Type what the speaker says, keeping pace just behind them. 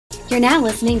You're now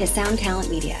listening to Sound Talent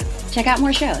Media. Check out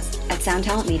more shows at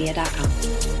soundtalentmedia.com.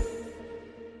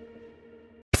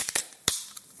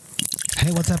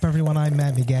 Hey, what's up, everyone? I'm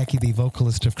Matt McGachy, the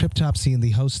vocalist of Cryptopsy and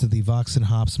the host of the Vox and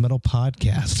Hops Metal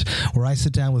Podcast, where I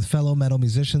sit down with fellow metal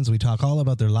musicians. We talk all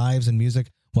about their lives and music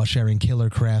while sharing killer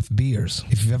craft beers.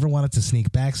 If you've ever wanted to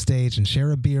sneak backstage and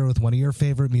share a beer with one of your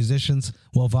favorite musicians,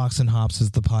 well, Vox and Hops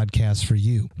is the podcast for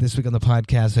you. This week on the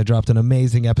podcast, I dropped an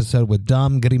amazing episode with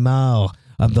Dom Grimal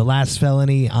of The Last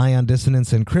Felony, Ion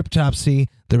Dissonance, and Cryptopsy.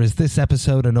 There is this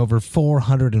episode and over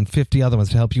 450 other ones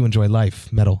to help you enjoy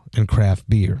life, metal, and craft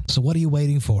beer. So what are you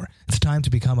waiting for? It's time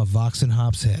to become a Vox and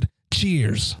Hops head.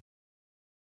 Cheers!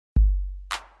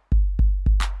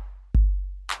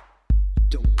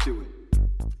 Don't do it.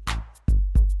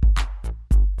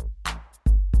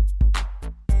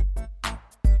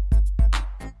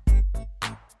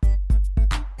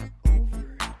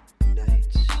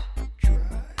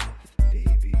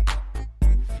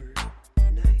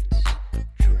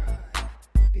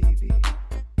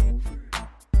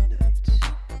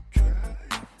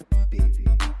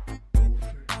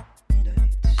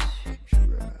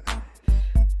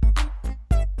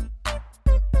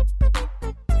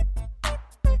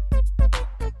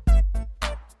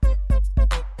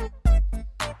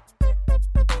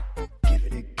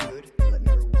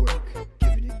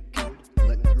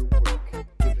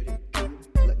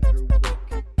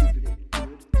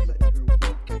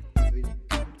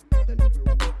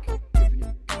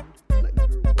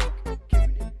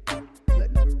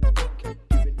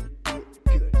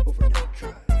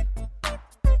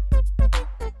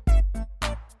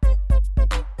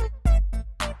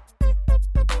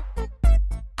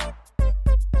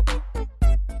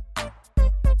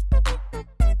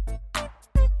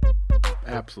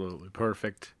 Absolutely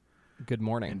perfect. Good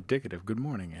morning. Indicative. Good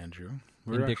morning, Andrew.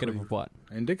 Indicative of what?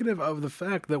 Indicative of the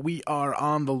fact that we are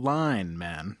on the line,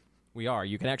 man. We are.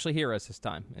 You can actually hear us this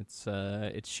time.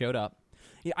 It showed up.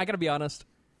 Yeah, I gotta be honest.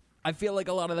 I feel like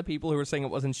a lot of the people who were saying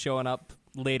it wasn't showing up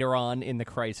later on in the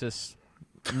crisis,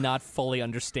 not fully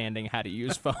understanding how to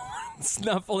use phones,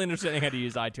 not fully understanding how to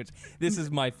use iTunes. This is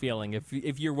my feeling.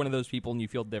 If you're one of those people and you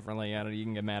feel differently, I don't know, you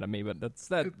can get mad at me, but that's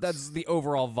the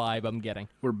overall vibe I'm getting.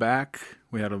 We're back.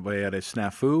 We had a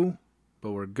snafu,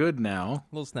 but we're good now.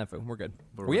 A little snafu. We're good.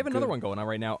 We have another one going on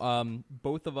right now.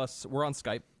 Both of us, we're on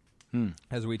Skype,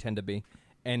 as we tend to be,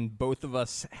 and both of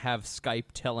us have Skype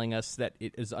telling us that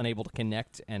it is unable to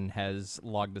connect and has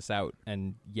logged us out,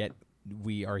 and yet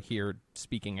we are here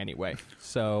speaking anyway.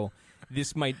 So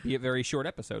this might be a very short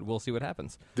episode. We'll see what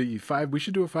happens. We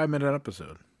should do a 5-minute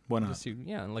episode. Why not?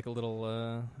 Like a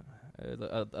little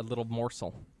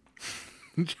morsel.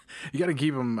 You got to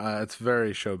keep them. It's a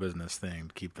very show business thing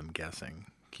to keep them guessing,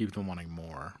 keep them wanting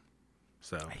more.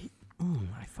 So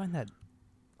I find that,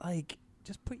 like,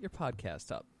 just put your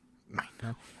podcast up.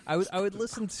 I would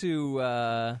listen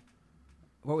to.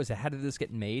 What was it? How did this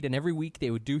get made? And every week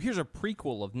they would do, here's a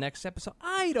prequel of next episode.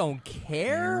 I don't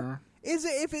care. Is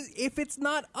it if it's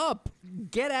not up,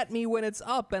 get at me when it's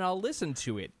up and I'll listen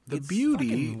to it. It's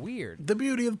fucking weird. The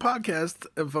beauty of the podcast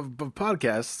of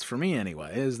podcasts for me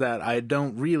anyway is that I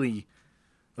don't really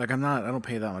I don't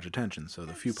pay that much attention. So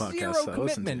the few podcasts I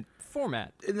listen to,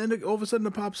 format, and then all of a sudden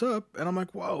it pops up and I'm like,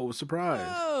 whoa, surprise!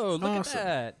 Oh, look awesome. at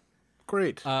that!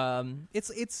 Great.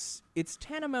 It's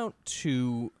tantamount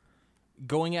to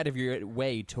going out of your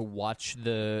way to watch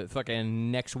the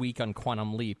fucking Next Week on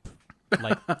Quantum Leap,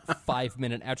 like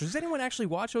 5-minute outros. Does anyone actually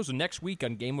watch those? Next Week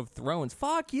on Game of Thrones?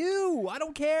 Fuck you! I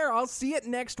don't care. I'll see it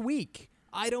next week.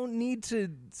 I don't need to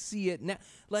see it now.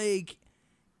 Like,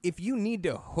 if you need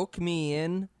to hook me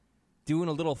in doing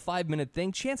a little 5-minute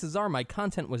thing, chances are my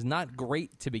content was not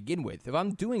great to begin with. If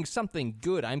I'm doing something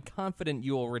good, I'm confident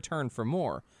you'll return for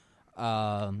more.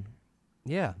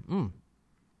 Yeah.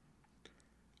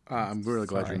 I'm really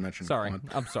glad you mentioned.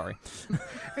 I'm sorry.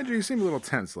 Andrew, you seem a little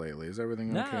tense lately. Is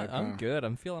everything okay? I'm good.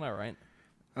 I'm feeling all right.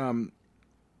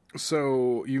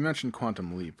 So you mentioned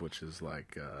Quantum Leap, which is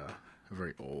like a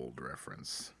very old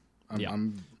reference.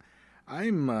 I'm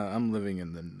living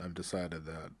in the. I've decided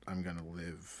that I'm going to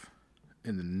live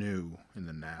in the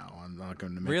now. I'm not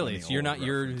going to make any so you're old not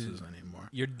references anymore.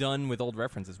 You're done with old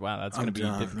references. Wow, that's going to be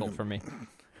difficult for me.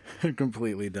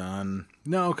 Completely done.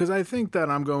 No, because I think that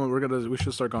we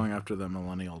should start going after the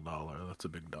millennial dollar. That's a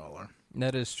big dollar.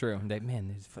 That is true.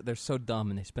 They're so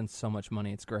dumb and they spend so much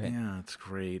money. It's great. Yeah, it's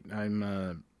great. I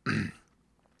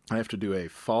have to do a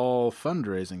fall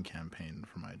fundraising campaign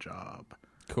for my job.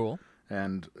 Cool.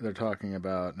 And they're talking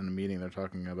about, in a meeting, they're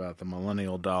talking about the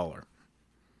millennial dollar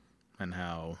and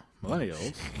how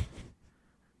millennials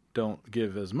don't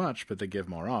give as much, but they give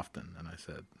more often. And I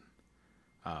said,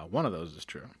 one of those is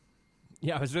true.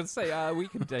 Yeah, I was going to say we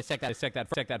can dissect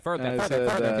that further. I said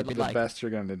that the like. best you're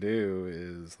going to do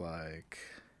is like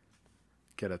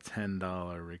get a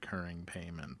 $10 recurring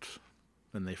payment,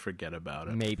 and they forget about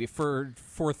it. Maybe for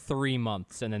 3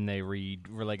 months, and then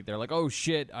they're like, oh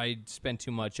shit, I spent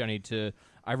too much.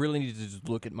 I really need to just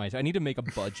look at I need to make a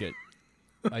budget.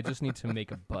 I just need to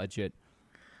make a budget.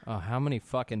 How many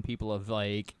fucking people have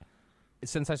like,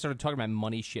 since I started talking about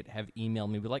money shit, have emailed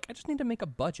me, be like, I just need to make a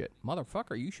budget.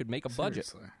 Motherfucker, you should make a budget.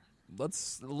 Seriously.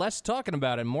 Let's less talking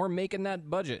about it, more making that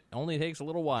budget. Only takes a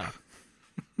little while.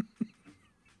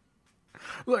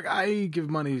 Look, I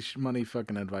give money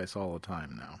fucking advice all the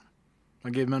time now. I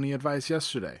gave money advice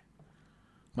yesterday.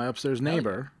 My upstairs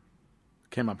neighbor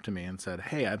came up to me and said,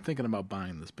 hey, I'm thinking about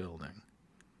buying this building.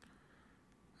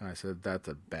 And I said, that's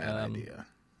a bad idea.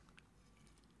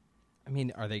 I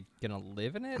mean, are they gonna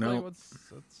live in it? No. Like,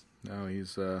 No,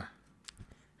 he's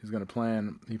gonna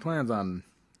plan. He plans on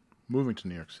moving to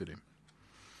New York City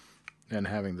and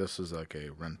having this as like a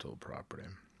rental property.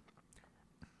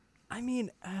 I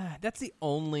mean, that's the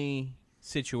only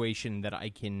situation that I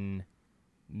can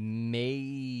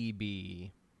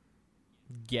maybe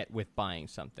get with buying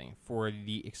something for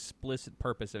the explicit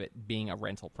purpose of it being a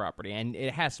rental property, and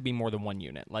it has to be more than one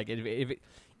unit. Like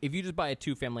if you just buy a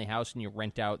 2-family house and you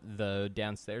rent out the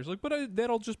downstairs, like, but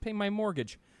that'll just pay my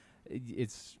mortgage.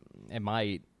 It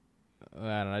might.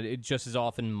 I don't know. It just as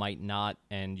often might not,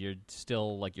 and you're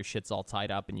still like your shit's all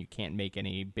tied up, and you can't make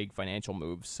any big financial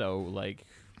moves. So like,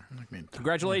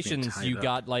 congratulations, you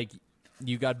got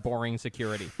boring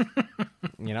security.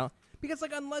 You know, because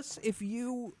like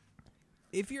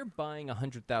if you're buying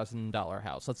 $100,000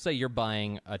 house, let's say you're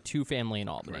buying a 2-family in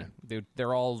Albany, right.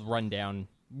 They're all run down.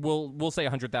 We'll say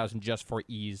 $100,000 just for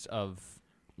ease of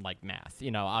like math.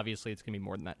 You know, obviously it's gonna be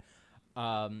more than that.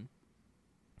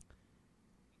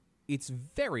 It's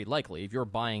very likely if you're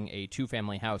buying a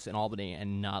 2-family house in Albany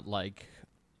and not like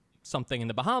something in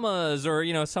the Bahamas or,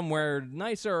 you know, somewhere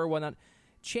nicer or whatnot,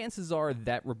 chances are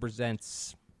that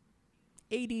represents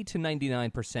 80 to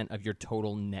 99% of your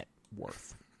total net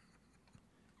worth.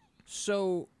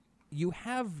 So you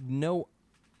have no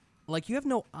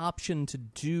option to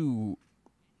do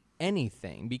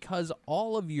anything because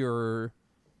all of your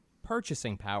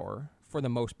purchasing power, for the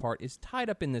most part, is tied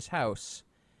up in this house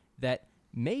that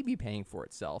may be paying for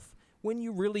itself. When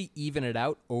you really even it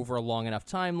out over a long enough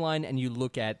timeline and you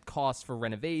look at costs for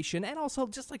renovation and also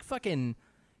just like fucking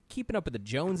keeping up with the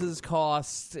Joneses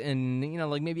costs and, you know,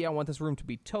 like maybe I want this room to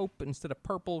be taupe instead of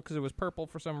purple because it was purple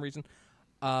for some reason.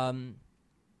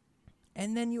 And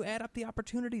then you add up the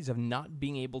opportunities of not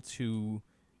being able to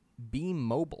be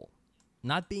mobile,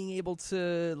 not being able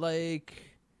to like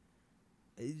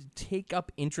take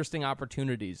up interesting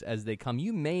opportunities as they come.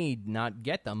 You may not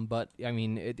get them, but I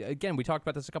mean, again, we talked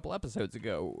about this a couple episodes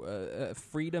ago.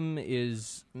 Freedom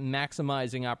is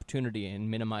maximizing opportunity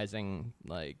and minimizing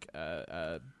like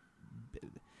what's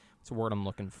the word I'm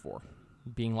looking for?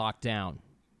 Being locked down.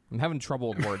 I'm having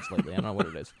trouble with words lately. I don't know what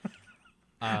it is.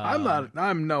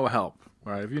 I'm no help.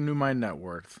 All right, if you knew my net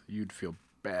worth, you'd feel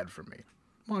bad for me.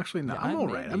 Well, actually, no. I'm all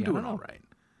right. I'm doing all right.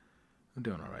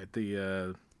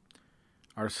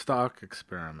 Our stock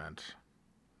experiment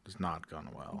has not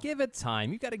gone well. Give it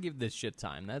time. You got to give this shit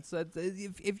time. That's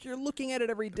if you're looking at it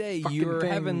every day, you're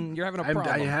having a problem.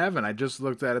 I haven't. I just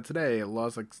looked at it today. It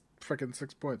lost like freaking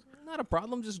 6 points. Not a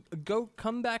problem. Just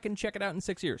come back and check it out in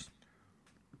 6 years.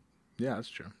 Yeah, that's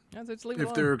true. Let's leave it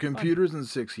alone. If there are computers in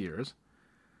 6 years,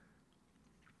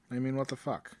 I mean, what the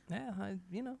fuck? Yeah, I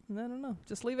don't know.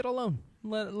 Just leave it alone.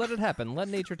 Let it happen. Let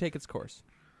nature take its course.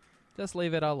 Just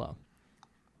leave it alone.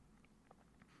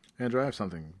 Andrew, I have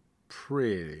something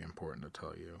pretty important to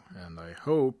tell you, and I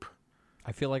hope...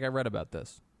 I feel like I read about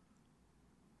this.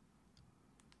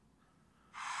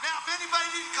 Now, if anybody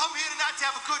needs to come here tonight to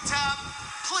have a good time,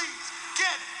 please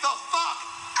get the fuck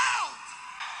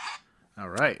out! All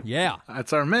right. Yeah.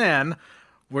 That's our man.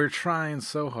 We're trying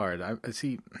so hard. I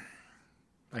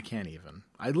can't even.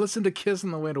 I listened to Kiss on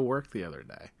the way to work the other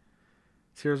day.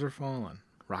 Tears Are Falling.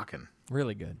 Rockin'.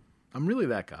 Really good. I'm really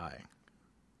that guy.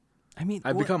 I mean,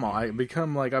 I've become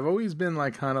like, I've always been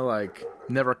like kind of like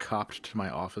never copped to my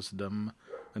office-dom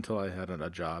until I had a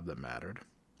job that mattered.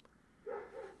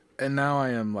 And now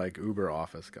I am like uber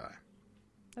office guy.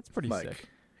 That's pretty sick.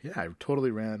 Yeah, I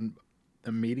totally ran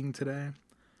a meeting today.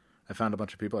 I found a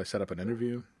bunch of people. I set up an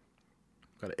interview.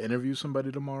 Got to interview somebody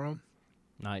tomorrow.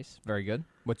 Nice. Very good.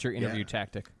 What's your interview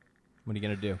tactic? What are you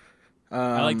going to do?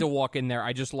 I like to walk in there.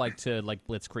 I just like to like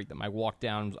blitzkrieg them. I walk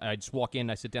down. I just walk in.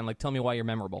 I sit down. Like, tell me why you're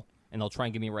memorable. And they'll try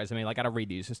and give me a resume. Like, I gotta read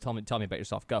these. Just tell me about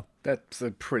yourself. Go. That's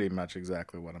pretty much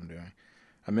exactly what I'm doing.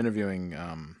 I'm interviewing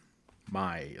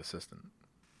my assistant.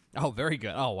 Oh, very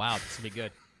good. Oh, wow, this would be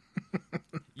good.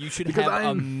 You should Because have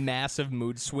a massive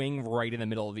mood swing right in the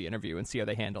middle of the interview and see how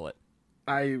they handle it.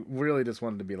 I really just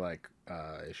wanted to be like,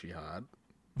 is she hot?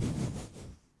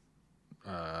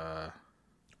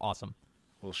 Awesome.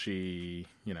 Will she,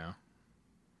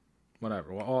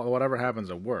 whatever. Whatever happens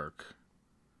at work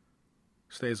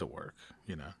stays at work,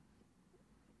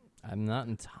 I'm not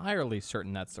entirely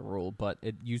certain that's the rule, but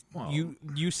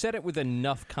you said it with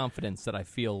enough confidence that I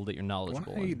feel that you're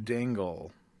knowledgeable. Why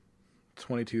dangle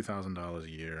 $22,000 a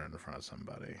year in front of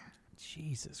somebody?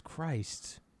 Jesus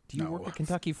Christ. Do you No. work at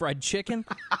Kentucky Fried Chicken?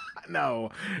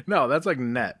 No, that's like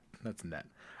net. That's net.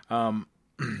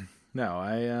 No,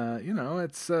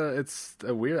 it's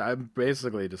a weird. I'm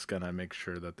basically just gonna make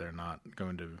sure that they're not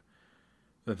going to,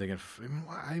 that they can.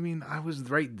 I mean, I was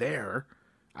right there.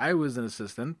 I was an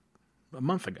assistant a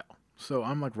month ago, so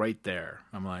I'm like right there.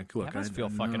 I'm like, look, That must feel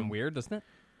fucking weird, doesn't it?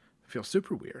 It feels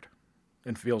super weird,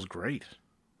 and feels great.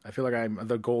 I feel like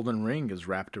the golden ring is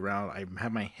wrapped around. I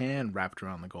have my hand wrapped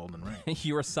around the golden ring.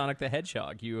 You are Sonic the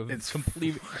Hedgehog. You have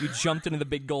you jumped into the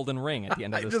big golden ring at the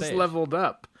end of the I stage. just leveled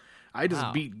up. I just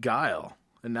Wow. beat Guile,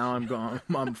 and now I'm going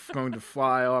to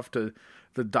fly off to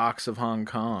the docks of Hong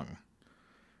Kong.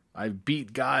 I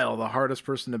beat Guile, the hardest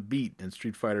person to beat in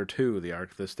Street Fighter II, the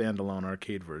standalone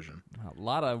arcade version. A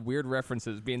lot of weird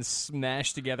references being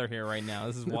smashed together here right now.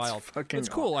 This is wild. fucking It's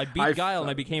cool. I beat Guile and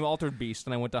I became Altered Beast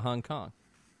and I went to Hong Kong.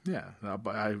 Yeah,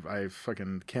 but I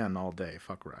fucking Ken all day.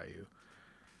 Fuck Ryu.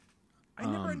 I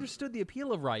never understood the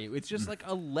appeal of Ryu. It's just like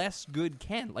a less good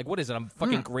Ken. Like, what is it? A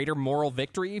fucking greater moral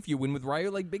victory if you win with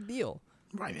Ryu? Like, big deal.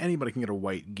 Right, anybody can get a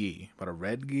white gi, but a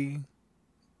red gi,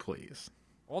 please.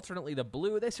 Alternately, the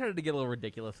blue, they started to get a little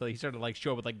ridiculous. So he started to like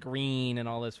show up with like green and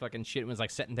all this fucking shit. It was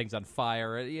like setting things on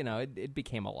fire. It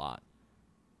became a lot.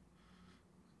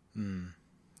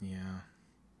 Yeah.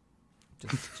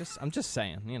 I'm just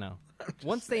saying,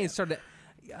 once they started,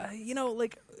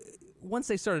 once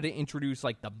they started to introduce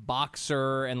like the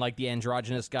boxer and like the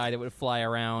androgynous guy that would fly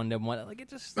around and what, like it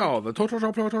just. Oh, the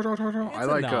I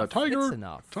like enough. Tiger. It's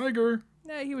enough. Tiger.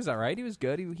 Yeah, he was all right. He was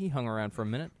good. He hung around for a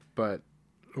minute. But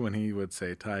when he would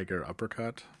say Tiger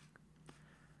uppercut,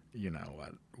 you know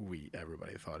what?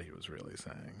 Everybody thought he was really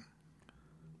saying.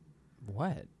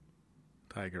 What?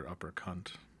 Tiger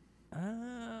uppercut.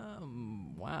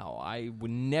 Wow. I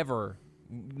would never.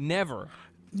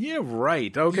 Yeah,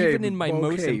 right. Okay. Even in my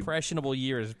most impressionable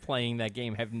years playing that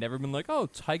game, have never been like, oh,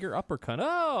 Tiger uppercut.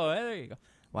 Oh, there you go.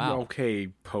 Wow. Okay,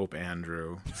 Pope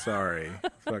Andrew. Sorry.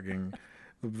 Fucking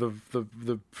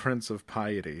the Prince of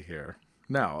Piety here.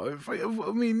 No, I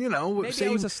mean, Maybe I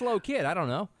was a slow kid. I don't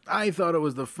know. I thought it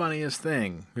was the funniest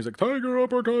thing. He's like, Tiger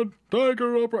uppercut,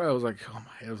 Tiger uppercut. I was like, oh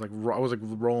my! I was like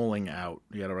rolling out.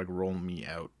 You gotta like roll me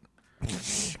out.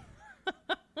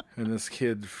 And this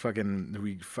kid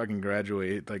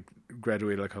graduated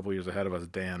a couple years ahead of us.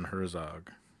 Dan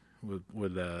Herzog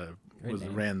ran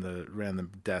the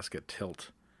desk at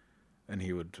Tilt, and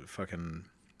he would fucking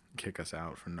kick us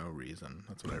out for no reason.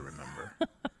 That's what I remember.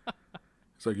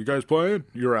 It's like, you guys playing?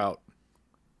 You're out.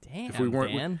 Damn,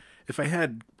 Dan. If I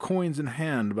had coins in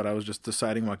hand, but I was just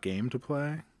deciding what game to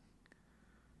play,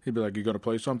 he'd be like, "You gonna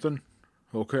play something?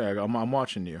 Okay, I'm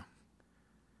watching you."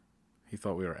 He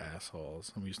thought we were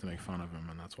assholes, and we used to make fun of him,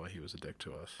 and that's why he was a dick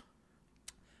to us.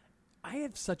 I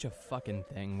have such a fucking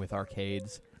thing with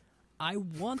arcades. I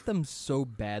want them so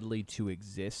badly to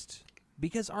exist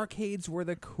because arcades were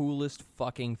the coolest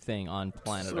fucking thing on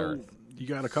planet Earth. You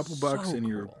got a couple bucks, So and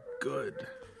you're cool. good.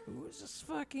 It was just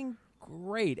fucking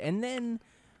great. And then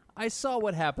I saw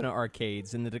what happened to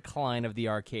arcades in the decline of the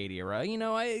arcade era.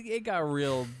 It got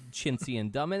real chintzy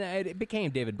and dumb, and it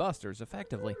became Dave & Buster's,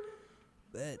 effectively.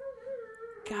 But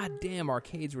goddamn,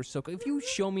 arcades were so cool. If you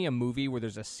show me a movie where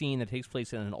there's a scene that takes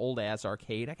place in an old-ass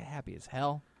arcade, I get happy as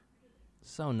hell.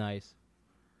 So nice.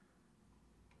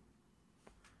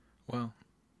 Well,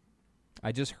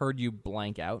 I just heard you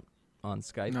blank out on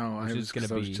Skype.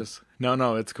 no,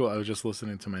 No, it's cool. I was just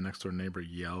listening to my next door neighbor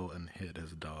yell and hit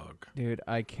his dog. Dude,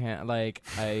 I can't,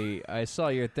 I saw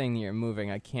your thing that you're moving.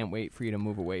 I can't wait for you to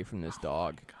move away from this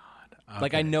dog. God.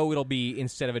 Like, I know it'll be,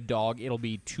 instead of a dog, it'll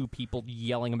be two people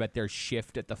yelling about their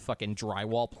shift at the fucking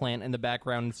drywall plant in the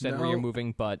background instead where you're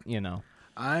moving, but,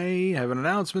 I have an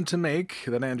announcement to make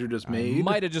that Andrew just made.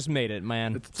 Might have just made it,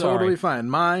 man. It's Sorry. totally fine.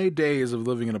 My days of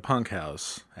living in a punk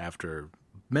house after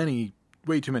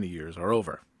way too many years are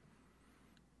over.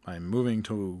 I'm moving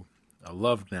to a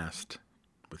love nest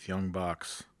with young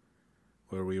bucks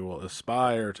where we will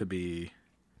aspire to be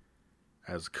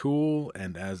as cool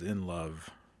and as in love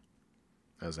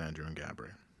as Andrew and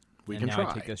Gabri. We and can now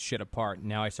try. I take this shit apart.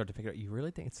 Now I start to figure out, you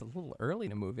really think it's a little early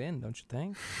to move in, don't you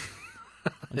think?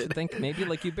 Don't you think maybe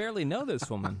like you barely know this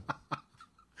woman?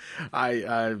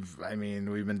 I mean,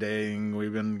 we've been dating,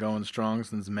 we've been going strong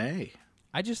since May.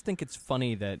 I just think it's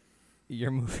funny that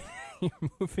you're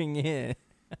moving in.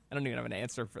 I don't even have an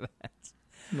answer for that.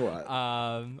 What?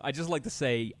 I just like to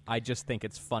say I just think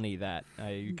it's funny that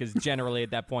because generally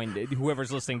at that point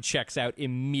whoever's listening checks out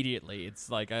immediately. It's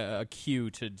like a cue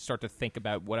to start to think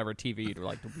about whatever TV you'd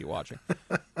like to be watching.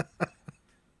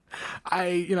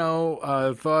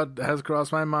 Thought has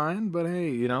crossed my mind, but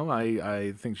hey,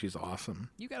 I think she's awesome.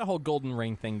 You got a whole golden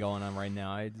ring thing going on right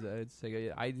now. I'd say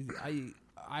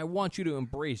I want you to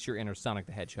embrace your inner Sonic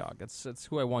the Hedgehog. That's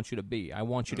who I want you to be. I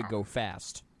want you to go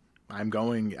fast. I'm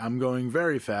going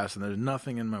very fast, and there's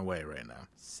nothing in my way right now.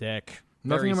 Sick.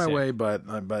 Nothing Very in my sick. way,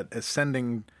 but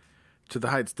ascending to the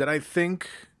heights. Did I think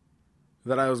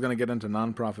that I was going to get into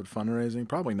nonprofit fundraising?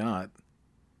 Probably not.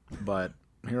 But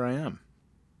here I am,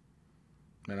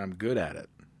 and I'm good at it.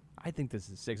 I think this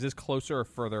is sick. Is this closer or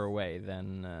further away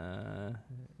than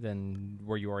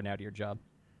where you are now to your job?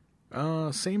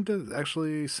 About same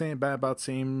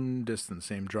distance,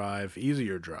 same drive,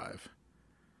 easier drive.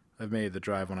 I've made the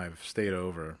drive when I've stayed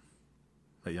over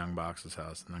at Young Box's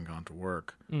house and then gone to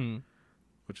work,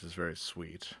 which is very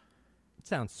sweet. It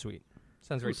sounds sweet.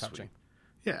 Sounds very was touching.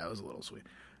 Sweet. Yeah, it was a little sweet.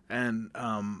 And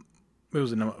it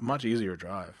was a much easier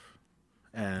drive.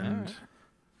 And,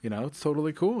 it's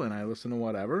totally cool. And I listen to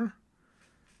whatever.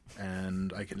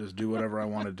 And I can just do whatever I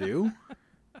want to do.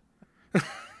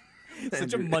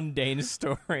 Such a mundane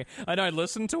story. I know I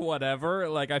listen to whatever.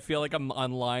 Like, I feel like I'm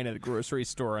online at a grocery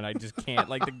store and I just can't.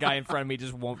 Like, the guy in front of me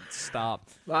just won't stop.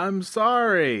 I'm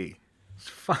sorry. It's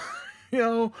fine.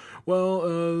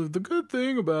 The good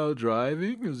thing about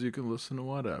driving is you can listen to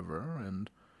whatever.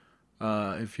 And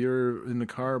if you're in the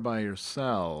car by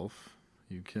yourself,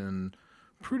 you can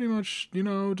pretty much,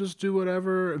 just do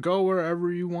whatever, go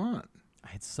wherever you want. I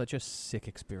had such a sick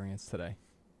experience today.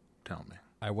 Tell me.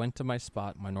 I went to my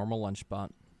spot, my normal lunch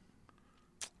spot.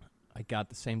 I got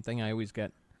the same thing I always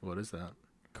get. What is that?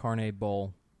 Carne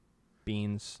bowl,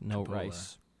 beans, no Chipotle.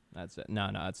 rice. That's it.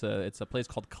 No, it's a place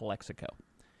called Calexico.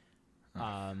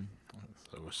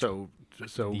 So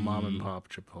mom and pop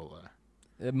Chipotle.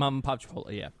 Mom and pop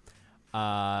Chipotle,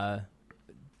 yeah.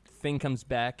 Thing comes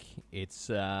back. It's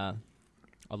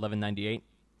 $11.98.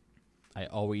 I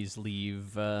always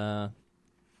leave $3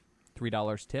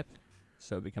 tip,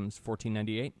 so it becomes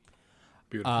 $14.98.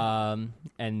 Beautiful.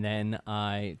 And then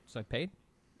I paid.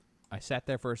 I sat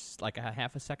there for like a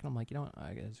half a second. I'm like, you know what?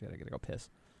 I gotta go piss.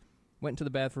 Went to the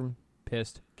bathroom,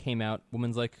 pissed, came out.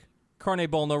 Woman's like, carne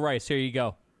bowl, no rice. Here you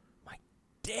go. I'm like,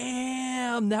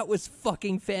 damn, that was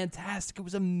fucking fantastic. It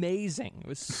was amazing. It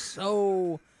was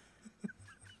so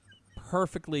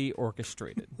perfectly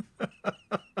orchestrated.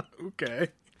 Okay.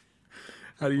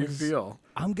 How do you feel?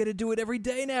 I'm going to do it every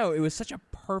day now. It was such a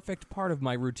perfect part of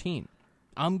my routine.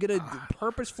 I'm going to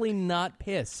purposefully not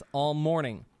piss all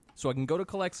morning so I can go to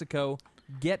Calexico,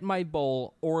 get my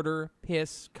bowl, order,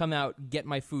 piss, come out, get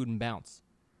my food, and bounce.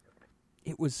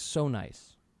 It was so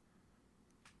nice.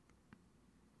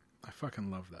 I fucking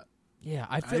love that. Yeah,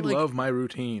 I love my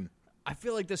routine. I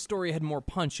feel like this story had more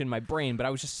punch in my brain, but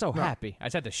I was just so happy. I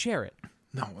just had to share it.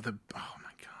 No, oh my god,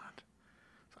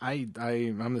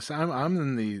 I'm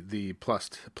in the plus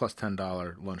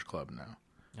 $10 lunch club now.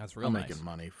 That's real I'm nice. making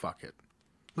money. Fuck it.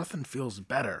 Nothing feels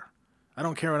better. I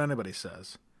don't care what anybody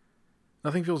says.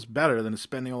 Nothing feels better than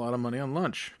spending a lot of money on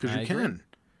lunch because you agree. can.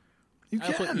 You I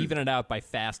also can even it out by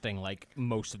fasting like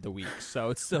most of the week, so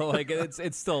it's still like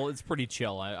it's pretty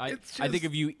chill. I think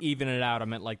if you even it out,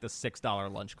 I'm at like the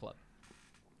 $6 lunch club.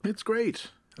 It's great,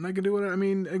 and I can do it. I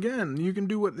mean, again, you can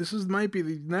do what might be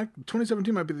the next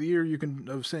 2017 might be the year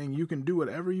of saying you can do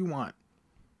whatever you want.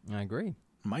 I agree.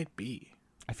 Might be.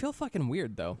 I feel fucking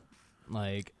weird though.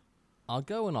 Like, I'll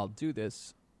go and I'll do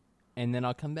this, and then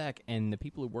I'll come back, and the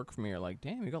people who work for me are like,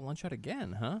 "Damn, you got lunch out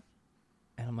again, huh?"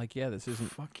 And I'm like, "Yeah, this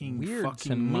isn't weird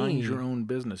to mind me, your own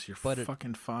business. You're but it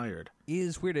fucking fired."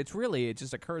 Is weird. It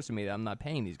just occurs to me that I'm not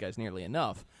paying these guys nearly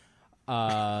enough.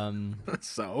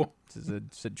 So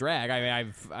it's a drag. I mean,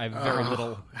 I've very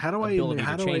little. How do I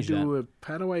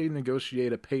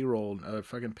negotiate a payroll, a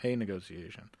fucking pay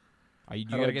negotiation? You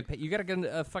gotta get paid. You gotta get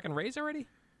a fucking raise already.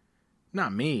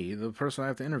 Not me, the person I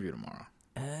have to interview tomorrow.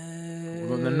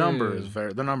 Well, the number is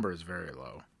very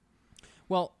low.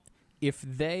 Well, if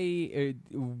they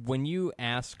when you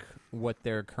ask what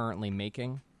they're currently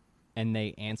making, and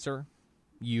they answer,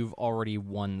 you've already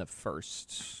won the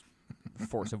first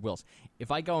force of wills.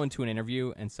 If I go into an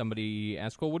interview and somebody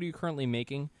asks, "Well, what are you currently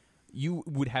making?" you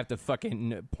would have to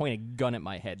fucking point a gun at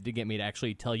my head to get me to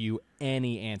actually tell you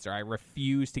any answer. I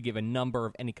refuse to give a number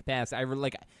of any capacity.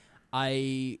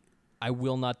 I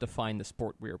will not define the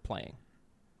sport we are playing.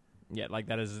 Yeah, like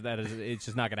that is it's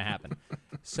just not going to happen.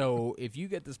 So if you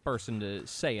get this person to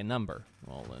say a number,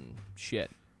 well then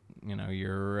shit,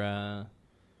 you're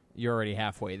already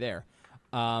halfway there.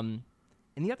 And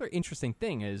the other interesting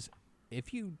thing is,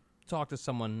 if you talk to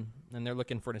someone and they're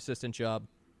looking for an assistant job,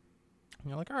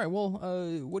 you're like, all right, well,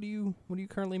 what do you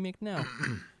currently make now?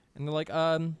 And they're like,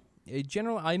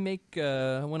 generally, I make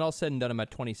when all said and done, I'm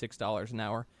at $26 an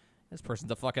hour. This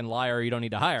person's a fucking liar. You don't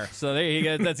need to hire. So there you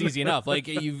go. That's easy enough. Like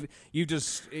you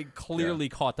just clearly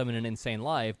caught them in an insane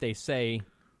lie. If they say,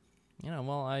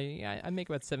 well, I make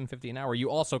about $7.50 an hour. You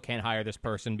also can't hire this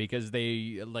person because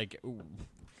they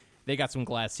got some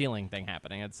glass ceiling thing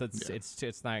happening. It's not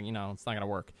it's not gonna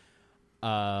work.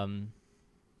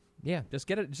 Just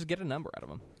get a number out of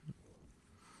them.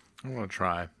 I'm gonna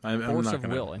try. Force of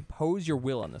will. Impose your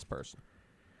will on this person.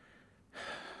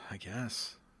 I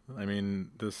guess. I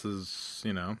mean, this is,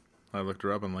 I looked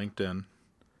her up on LinkedIn.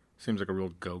 Seems like a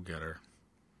real go-getter.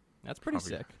 That's pretty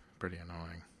sick. Pretty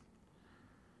annoying.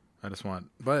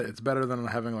 But it's better than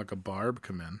having like a barb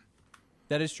come in.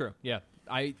 That is true. Yeah.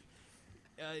 I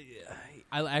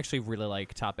actually really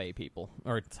like top A people.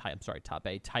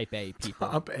 Type A people.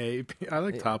 Top A. I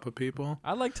like top of people.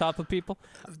 I like top of people.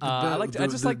 I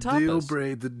just like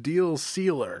tapas. The deal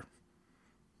sealer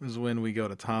is when we go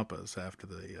to tapas after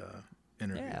the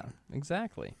interview. Yeah,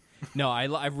 exactly. No,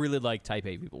 I really like type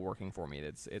A people working for me.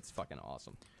 It's fucking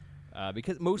awesome.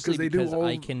 Because they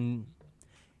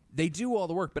do all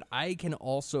the work, but I can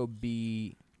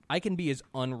be as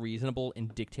unreasonable in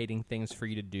dictating things for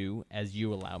you to do as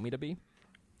you allow me to be.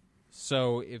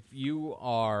 So if you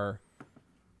are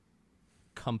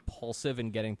compulsive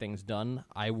in getting things done,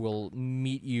 I will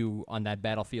meet you on that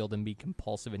battlefield and be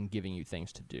compulsive in giving you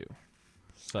things to do.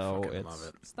 So love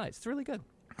it. It's nice. It's really good.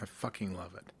 I fucking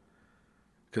love it.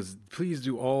 Because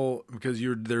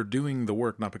they're doing the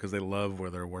work not because they love where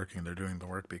they're working. They're doing the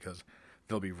work because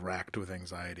they'll be racked with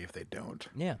anxiety if they don't.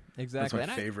 Yeah, exactly. That's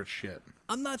my favorite shit.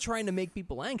 I'm not trying to make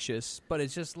people anxious, but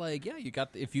it's just like, yeah,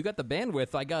 if you got the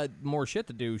bandwidth, I got more shit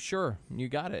to do. Sure, you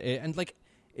got it. And like,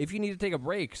 if you need to take a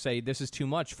break, say this is too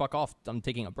much. Fuck off. I'm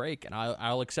taking a break, and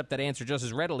I'll accept that answer just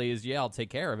as readily as I'll take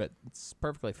care of it. It's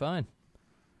perfectly fine.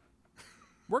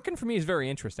 Working for me is very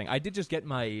interesting. I did just get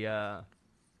my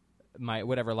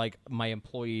my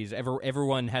employees.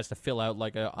 Everyone has to fill out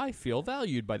like I feel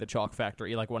valued by the Chalk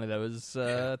Factory, like one of those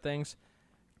things.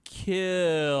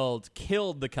 Killed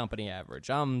the company average.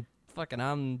 I'm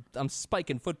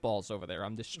spiking footballs over there.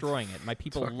 I'm destroying it. My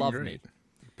people love me.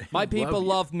 My people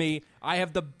love me. I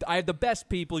have the best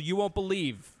people. You won't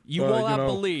believe. You will not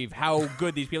believe how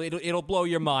good these people. It'll blow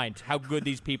your mind how good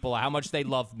these people are. How much they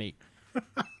love me.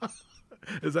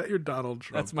 Is that your Donald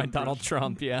Trump? That's my Donald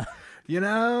Trump, yeah.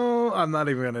 I'm not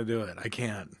even going to do it. I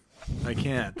can't.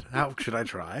 How should I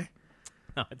try?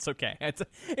 No, it's okay.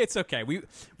 It's okay.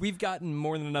 We've gotten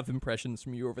more than enough impressions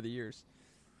from you over the years.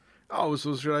 Oh,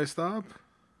 so should I stop?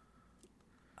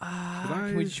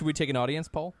 Should we take an audience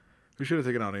poll? We should have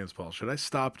taken an audience poll. Should I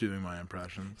stop doing my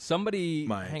impressions?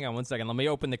 Hang on one second. Let me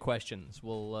open the questions.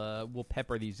 We'll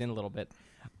pepper these in a little bit.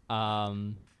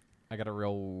 I got a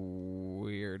real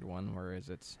weird one. Where is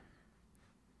it?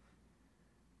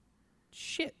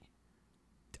 Shit.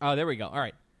 Oh, there we go. All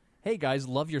right. Hey, guys,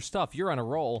 love your stuff. You're on a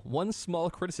roll. One small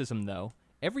criticism, though.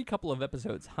 Every couple of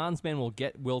episodes, Hansman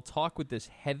will talk with this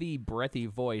heavy, breathy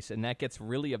voice, and that gets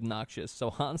really obnoxious. So,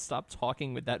 Hans, stop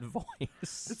talking with that voice.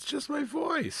 It's just my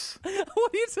voice.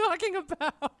 What are you talking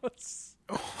about?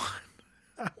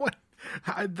 What?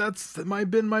 That's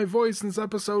been my voice since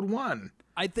episode 1.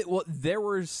 There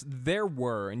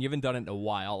were, and you haven't done it in a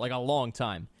while, like a long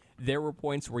time. There were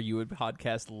points where you would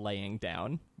podcast laying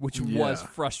down, which was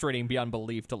frustrating beyond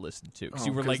belief to listen to. Because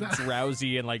you were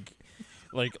drowsy and like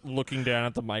looking down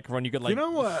at the microphone. You could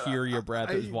hear your breath.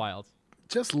 It was wild.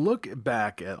 Just look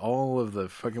back at all of the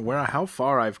fucking how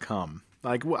far I've come.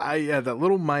 Like I had that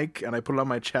little mic and I put it on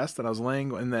my chest and I was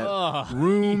laying in that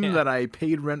room that I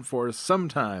paid rent for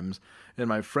sometimes in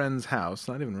my friend's house.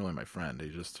 Not even really my friend. He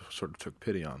just sort of took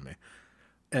pity on me.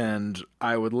 And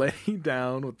I would lay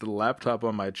down with the laptop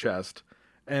on my chest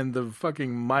and the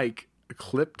fucking mic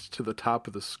clipped to the top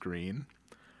of the screen.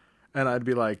 And I'd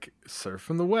be like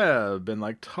surfing the web and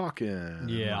like talking.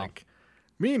 Yeah. And,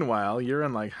 meanwhile, you're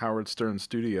in like Howard Stern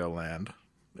studio land,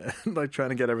 like trying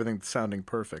to get everything sounding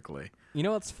perfectly. You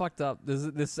know what's fucked up? This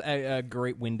is a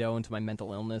great window into my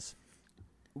mental illness.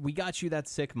 We got you that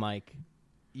sick mic.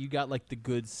 You got like the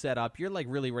good setup. You're like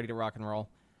really ready to rock and roll.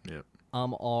 Yep.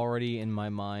 I'm already in my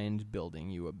mind building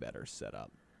you a better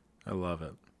setup. I love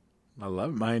it. I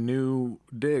love my new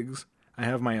digs. I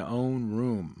have my own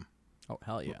room. Oh,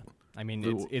 hell yeah. I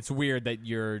mean, it's weird that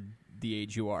you're the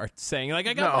age you are saying, like,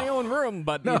 I got my own room,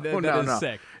 but that is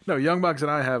sick. No, Young Bucks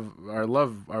and I have our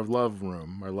love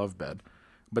room, our love bed.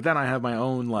 But then I have my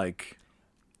own, like,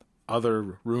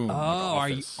 other room. Oh,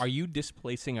 are you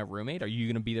displacing a roommate? Are you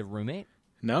going to be the roommate?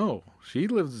 No. She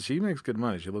makes good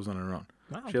money. She lives on her own.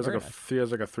 Wow, she has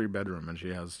like a 3-bedroom, and she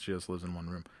just lives in one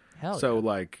room. Hell so yeah.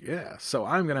 like, yeah. So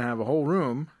I'm gonna have a whole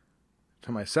room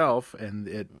to myself, and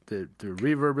the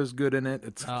reverb is good in it.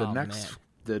 It's the next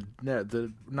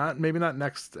not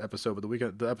next episode, but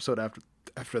the episode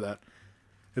after that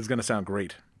is gonna sound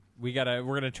great. We're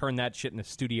gonna turn that shit into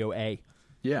Studio A.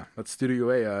 Yeah, that's Studio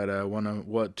A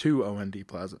at 2 OND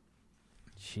Plaza.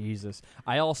 Jesus.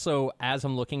 I also, as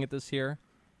I'm looking at this here,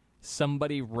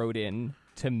 somebody wrote in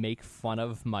to make fun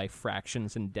of my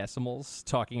fractions and decimals,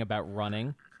 talking about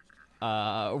running,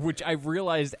 which I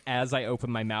realized as I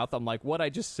opened my mouth. I'm like, what I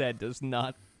just said does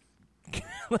not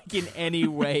like in any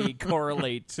way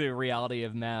correlate to reality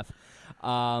of math.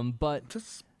 But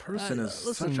this person is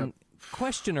listen, such a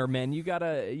questioner, man. You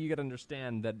gotta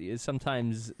understand that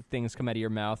sometimes things come out of your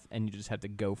mouth and you just have to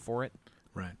go for it.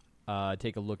 Right.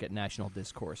 Take a look at national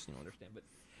discourse and you'll understand. But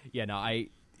yeah, no,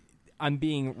 I'm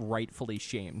being rightfully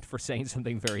shamed for saying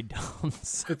something very dumb.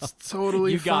 So it's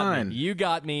totally fine. You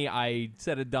got me. I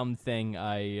said a dumb thing.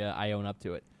 I own up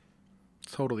to it.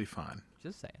 Totally fine.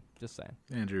 Just saying.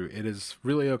 Andrew, it is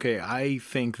really okay. I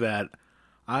think that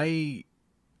I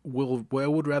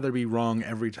would rather be wrong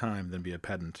every time than be a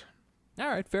pedant. All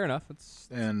right, fair enough. It's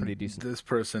pretty decent. This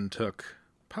person took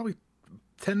probably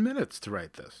 10 minutes to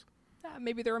write this.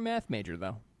 Maybe they're a math major,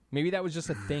 though. Maybe that was just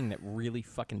a thing that really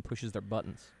fucking pushes their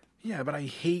buttons. Yeah, but I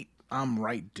hate I'm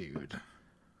right, dude.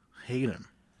 Hate him.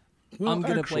 Well, I'm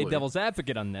gonna play devil's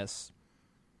advocate on this.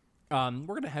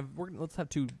 Let's have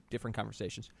two different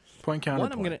conversations. Point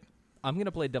counterpoint. One, I'm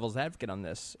gonna play devil's advocate on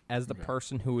this as the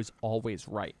person who is always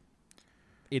right.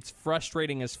 It's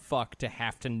frustrating as fuck to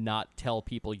have to not tell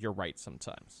people you're right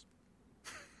sometimes.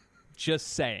 Just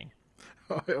saying.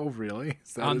 Oh, really?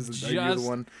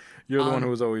 You're the one who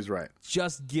was always right.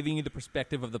 Just giving you the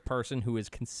perspective of the person who is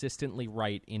consistently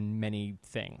right in many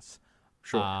things.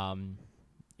 Sure.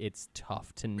 It's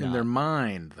tough to not. In their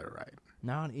mind, they're right.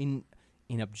 Not in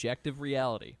objective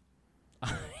reality.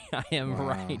 I am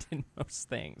right in most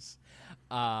things.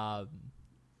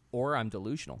 Or I'm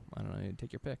delusional. I don't know.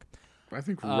 Take your pick. I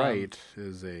think right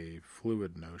is a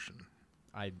fluid notion.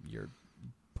 You're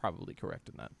probably correct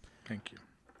in that. Thank you.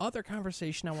 Other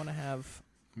conversation I want to have.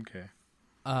 Okay.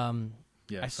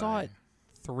 Yes, I saw it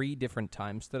 3 different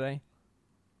times today.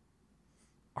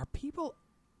 Are people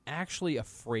actually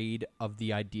afraid of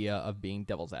the idea of being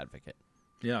devil's advocate?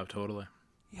 Yeah, totally.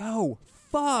 Yo,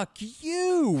 fuck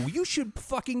you. You should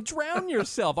fucking drown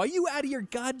yourself. Are you out of your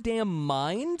goddamn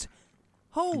mind?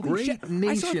 Holy shit.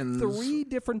 Nations. I saw 3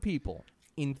 different people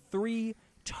in 3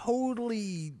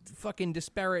 totally fucking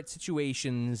disparate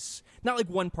situations. Not like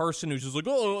one person who's just like,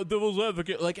 oh, devil's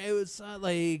advocate. Like, it was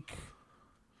like...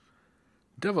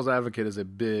 Devil's advocate is a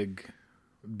big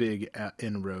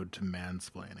inroad to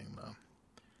mansplaining, though.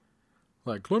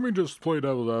 Like, let me just play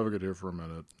devil's advocate here for a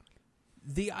minute.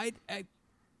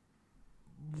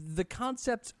 The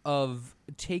concept of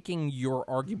taking your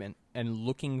argument and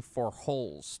looking for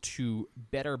holes to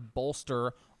better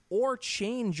bolster or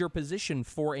change your position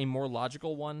for a more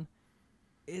logical one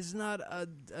is not a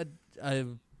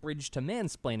bridge to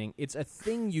mansplaining. It's a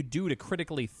thing you do to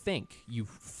critically think, you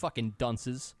fucking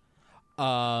dunces.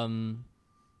 Why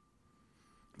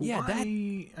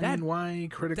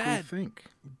critically think?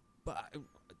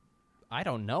 I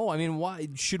don't know. I mean,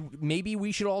 maybe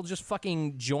we should all just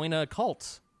fucking join a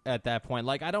cult at that point.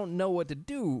 Like, I don't know what to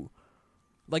do.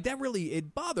 Like, that really,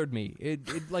 it bothered me.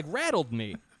 It like rattled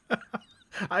me.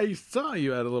 I saw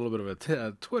you had a little bit of a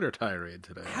Twitter tirade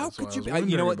today. How could you be?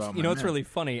 You know what? You know what's really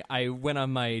funny? I went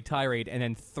on my tirade, and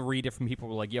then 3 different people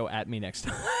were like, "Yo, at me next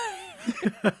time."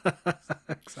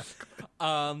 Exactly.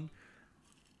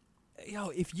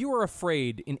 If you are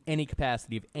afraid in any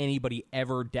capacity of anybody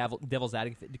ever devil's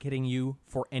advocating you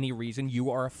for any reason,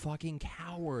 you are a fucking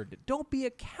coward. Don't be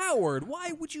a coward.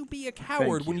 Why would you be a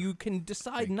coward when you can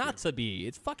decide not to be?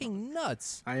 It's fucking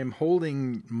nuts. I am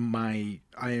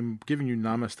giving you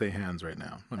namaste hands right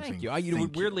now. Thank you.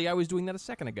 Weirdly, I was doing that a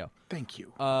second ago. Thank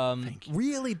you. Thank you.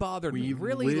 Really bothered me.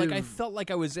 Really, like I felt like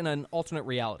I was in an alternate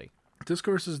reality.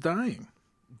 Discourse is dying.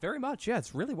 Very much, yeah.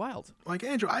 It's really wild. Like,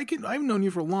 Andrew, I've known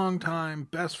you for a long time,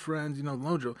 best friends,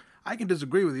 Lojo. I can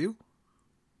disagree with you.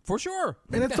 For sure.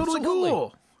 And it's totally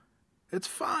cool. It's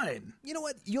fine. You know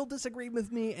what? You'll disagree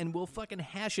with me, and we'll fucking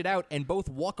hash it out, and both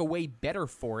walk away better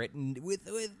for it, and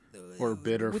Or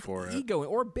bitter with for it. ego,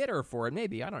 or bitter for it.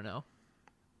 Maybe, I don't know.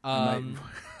 I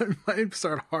might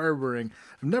start harboring.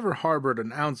 I've never harbored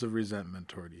an ounce of resentment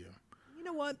toward you. You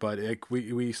know what? But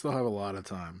we still have a lot of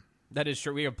time. That is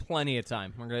true. We have plenty of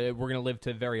time. We're gonna live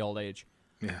to very old age.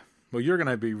 Yeah. Well, you're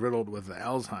gonna be riddled with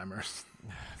Alzheimer's.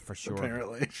 For sure.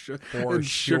 Apparently, For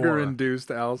sugar-induced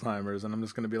Alzheimer's, and I'm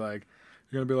just gonna be like,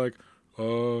 you're gonna be like,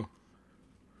 oh,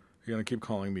 you're gonna keep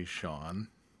calling me Sean.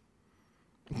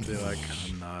 And be like,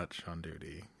 I'm not Sean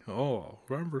Duty. Oh,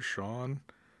 remember Sean?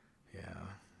 Yeah.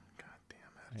 God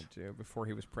damn it. I do. Before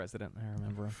he was president, I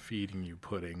remember him. Feeding you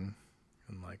pudding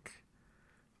and like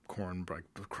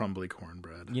crumbly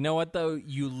cornbread. You know what, though?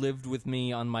 You lived with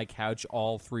me on my couch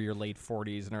all through your late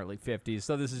 40s and early 50s,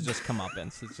 so this is just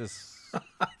comeuppance. It's just...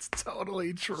 That's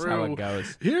totally true. That's how it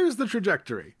goes. Here's the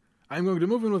trajectory. I'm going to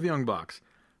move in with Young Bucks.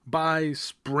 By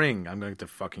spring, I'm going to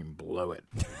fucking blow it.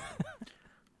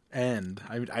 And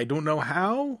I don't know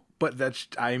how, but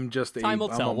I'm just a... Time will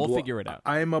tell. We'll figure it out.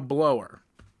 I'm a blower.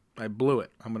 I blew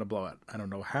it. I'm going to blow it. I don't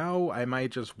know how. I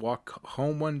might just walk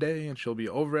home one day and she'll be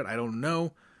over it. I don't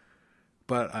know.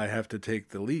 But I have to take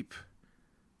the leap.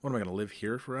 What, am I going to live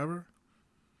here forever?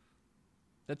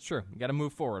 That's true. You got to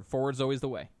move forward. Forward's always the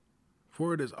way.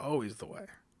 Forward is always the way.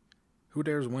 Who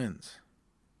dares wins.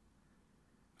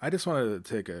 I just wanted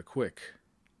to take a quick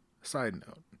side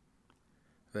note.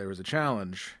 There was a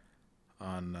challenge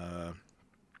on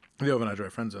the Overnight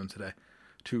Drive Friend Zone today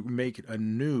to make a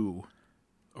new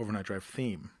Overnight Drive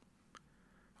theme.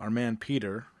 Our man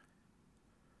Peter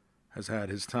has had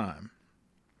his time.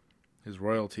 His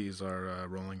royalties are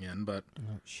rolling in, but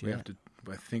we have to.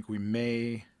 I think we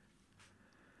may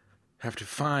have to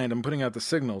find. I'm putting out the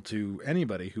signal to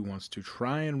anybody who wants to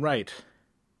try and write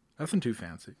nothing too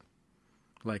fancy,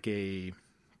 like a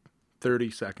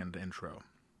 30-second intro.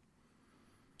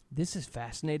 This is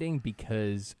fascinating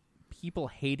because people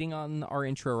hating on our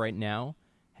intro right now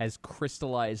has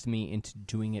crystallized me into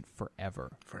doing it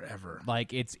forever. Forever.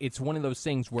 Like, it's one of those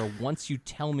things where once you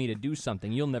tell me to do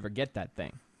something, you'll never get that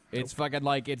thing. It's fucking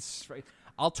like,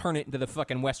 I'll turn it into the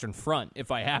fucking Western Front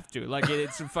if I have to. Like,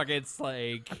 it's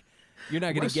like, you're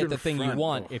not going to get the thing you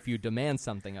want if you demand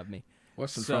something of me.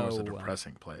 Western Front was a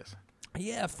depressing place.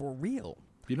 Yeah, for real.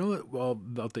 You know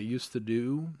what they used to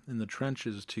do in the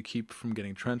trenches to keep from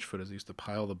getting trench foot is they used to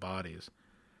pile the bodies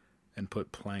and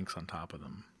put planks on top of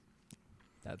them.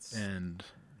 That's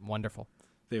wonderful.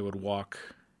 They would walk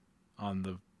on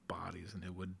the bodies, and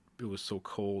it was so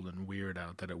cold and weird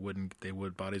out that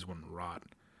bodies wouldn't rot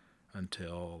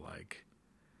until like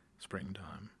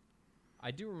springtime. I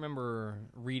do remember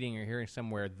reading or hearing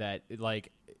somewhere that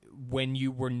like when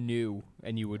you were new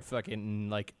and you would fucking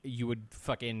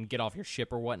get off your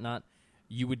ship or whatnot,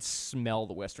 you would smell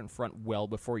the Western Front well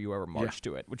before you ever marched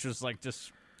to it, which was like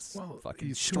just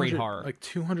fucking straight horror. Like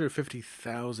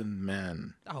 250,000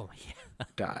 men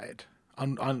died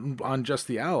on just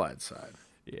the Allied side.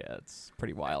 Yeah, it's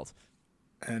pretty wild.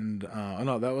 And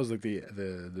no, that was like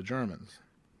the Germans.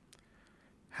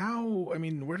 How? I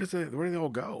mean, where do they all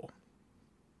go?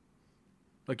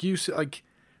 Like you see, like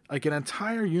an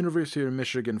entire University of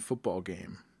Michigan football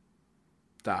game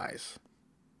dies.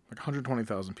 Like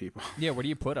 120,000 people. Yeah, where do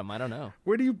you put them? I don't know.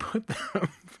 Where do you put them?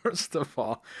 First of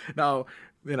all, now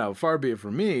far be it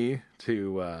from me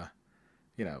to,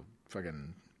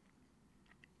 fucking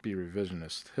be a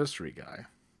revisionist history guy.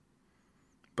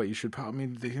 But you should probably. I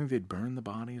mean, they think they'd burn the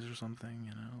bodies or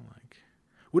something. Like,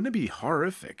 wouldn't it be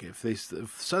horrific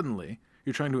if suddenly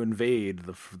you're trying to invade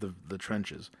the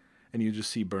trenches and you just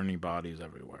see burning bodies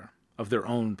everywhere of their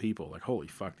own people? Like, holy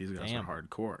fuck, these guys are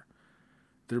hardcore.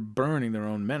 They're burning their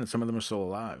own men, and some of them are still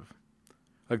alive.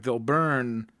 Like, they'll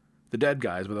burn the dead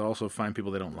guys, but they'll also find people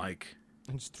they don't like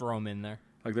and just throw them in there.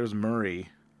 Like, there's Murray,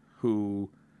 who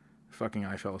fucking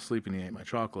I fell asleep and he ate my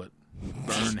chocolate.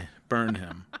 Burn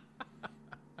him.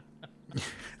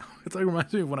 It's like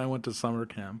reminds me of when I went to summer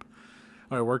camp.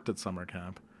 Or I worked at summer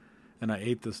camp, and I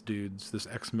ate this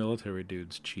ex-military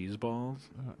dude's cheese balls.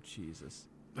 Oh, Jesus.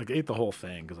 Like, I ate the whole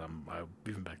thing, because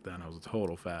even back then I was a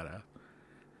total fat ass.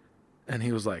 And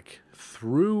he was like,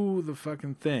 threw the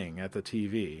fucking thing at the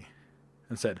TV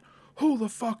and said, "Who the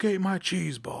fuck ate my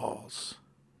cheese balls?"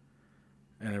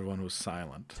 And everyone was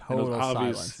silent. Total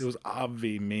silence. It was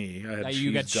obvi me. I had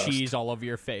you got dust. cheese all over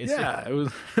your face. Yeah, it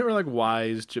was. They were like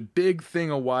big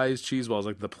thing of Wise cheese balls,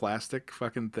 like the plastic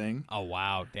fucking thing. Oh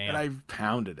wow, damn! And I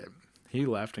pounded it. He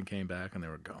left and came back, and they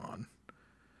were gone.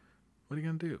 What are you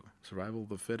gonna do? Survival of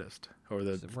the fittest, or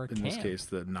this case,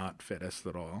 the not fittest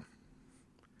at all.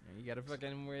 You gotta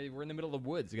fucking. We're in the middle of the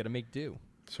woods. You gotta make do.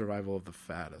 Survival of the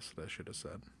fattest, I should have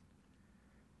said.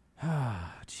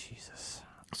 Ah, Jesus.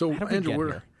 So, How did we Andrew,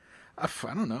 get here? I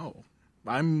don't know.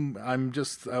 I'm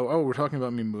just... Oh, we're talking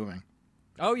about me moving.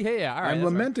 Oh, yeah. All right. I'm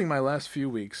lamenting my last few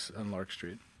weeks on Lark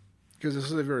Street because this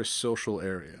is a very social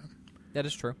area. That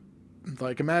is true.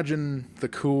 Like, imagine the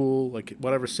cool, like,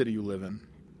 whatever city you live in.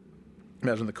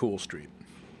 Imagine the cool street.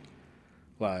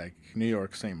 Like, New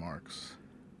York, St. Mark's.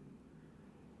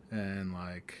 And,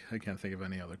 like, I can't think of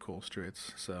any other cool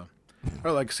streets, so...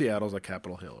 Or, like, Seattle's, like,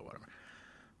 Capitol Hill or whatever.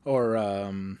 Or,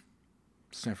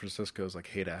 San Francisco's, like,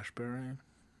 Haight-Ashbury.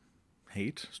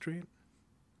 Haight Street?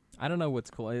 I don't know what's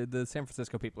cool. The San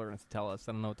Francisco people are going to tell us.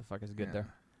 I don't know what the fuck is good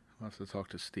there. We'll have to talk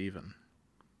to Steven,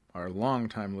 our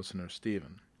longtime listener,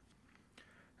 Steven,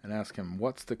 and ask him,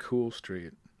 what's the cool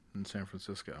street in San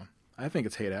Francisco? I think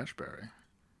it's Haight-Ashbury,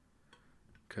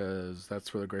 because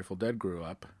that's where the Grateful Dead grew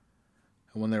up.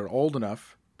 And when they were old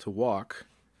enough to walk,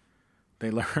 they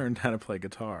learned how to play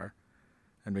guitar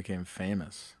and became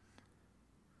famous.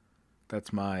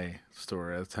 That's my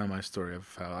story. That's how my story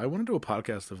of how... I want to do a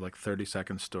podcast of like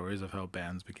 30-second stories of how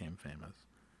bands became famous.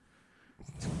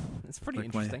 It's pretty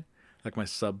interesting. Like my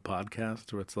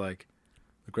sub-podcast where it's like,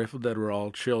 the Grateful Dead were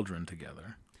all children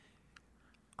together.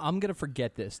 I'm going to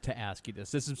forget this to ask you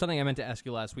this. This is something I meant to ask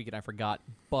you last week and I forgot,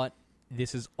 but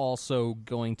this is also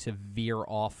going to veer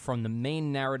off from the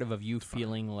main narrative of you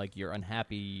feeling like you're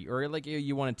unhappy or like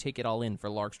you want to take it all in for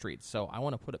Lark Street. So I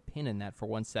want to put a pin in that for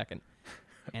 1 second.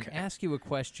 And ask you a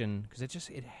question, because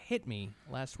it hit me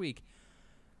last week.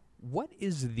 What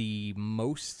is the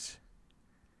most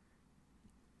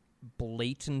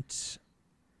blatant,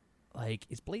 like,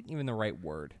 is blatant even the right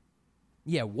word?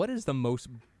 Yeah, what is the most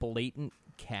blatant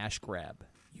cash grab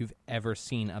you've ever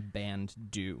seen a band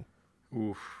do?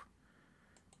 Oof.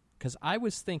 Because I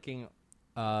was thinking,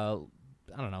 I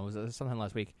don't know, was it sometime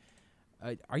last week?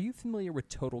 Are you familiar with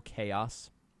Total Chaos?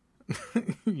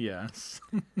 Yes.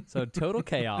 So Total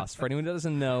Chaos, for anyone who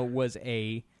doesn't know, was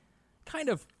a kind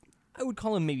of, I would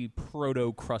call them maybe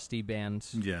proto-crusty band.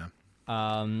 Yeah.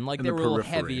 Like they were a little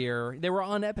heavier. They were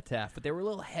on Epitaph, but they were a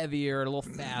little heavier, a little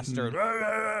faster,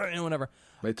 and whatever.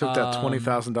 They took that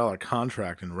 $20,000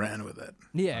 contract and ran with it.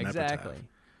 Yeah, exactly.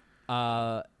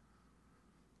 And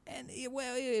it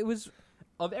was...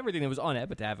 Of everything that was on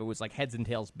Epitaph, it was like heads and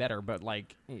tails better, but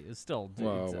like it was still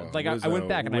like I went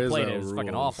back and I played it. It was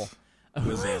fucking awful.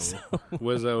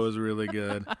 Wizzo was really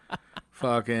good.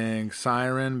 Fucking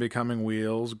Siren becoming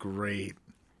Wheels, great.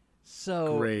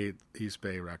 So great East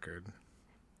Bay record.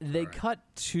 They cut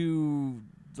to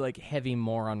like Heavy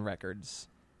Moron Records,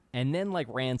 and then like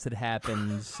Rancid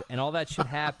happens, and all that shit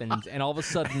happens, and all of a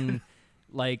sudden,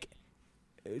 like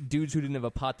dudes who didn't have a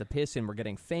pot to piss in were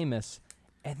getting famous.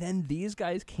 And then these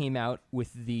guys came out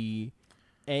with the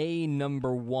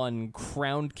 #1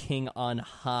 Crowned King on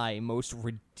High, most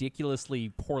ridiculously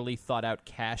poorly thought out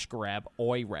cash grab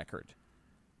Oi record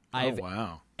I've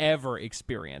ever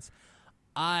experienced.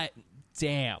 Like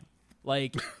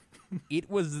it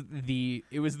was the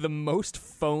most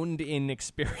phoned in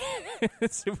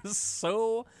experience. It was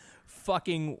so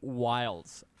fucking wild.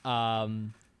 I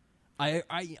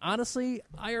honestly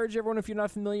urge everyone, if you're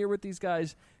not familiar with these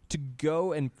guys, to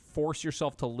go and force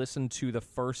yourself to listen to the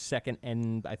first, second,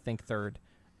 and I think third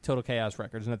Total Chaos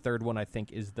records. And the third one, I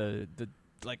think, is the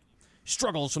like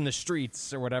Struggles from the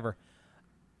Streets or whatever.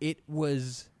 It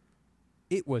was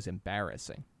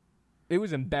embarrassing. It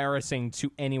was embarrassing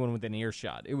to anyone within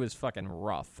earshot. It was fucking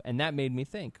rough. And that made me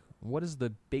think, what is the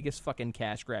biggest fucking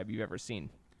cash grab you've ever seen?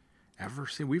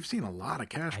 We've seen a lot of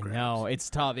cash grabs. No,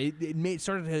 it's tough.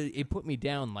 It put me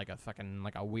down like a fucking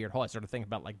like a weird hole. I started thinking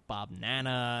about like Bob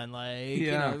Nana and like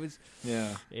it was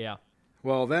yeah.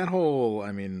 Well, that whole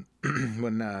when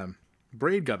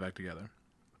Braid got back together,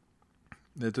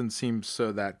 it didn't seem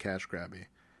so that cash grabby,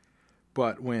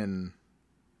 but when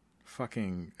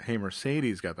fucking Hey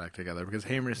Mercedes got back together, because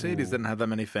Hey Mercedes didn't have that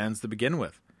many fans to begin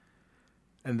with,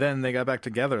 and then they got back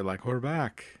together like we're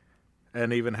back,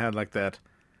 and even had like that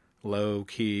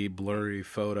low-key, blurry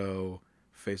photo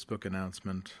Facebook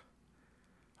announcement.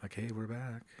 Like, hey, we're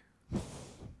back.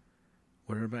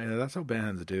 We're back. That's how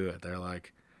bands do it. They're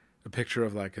like a picture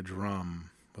of like a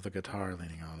drum with a guitar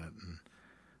leaning on it. And,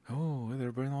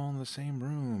 they're all in the same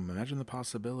room. Imagine the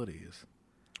possibilities.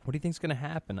 What do you think's going to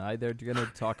happen? They're going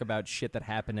to talk about shit that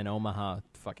happened in Omaha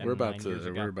fucking We're about 9 years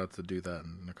ago. We're about to do that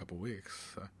in a couple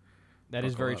weeks. So that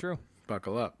is very true.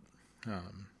 Buckle up.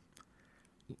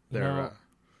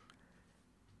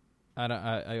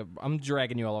 I'm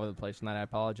dragging you all over the place tonight. I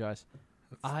apologize.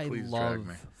 I love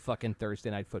fucking Thursday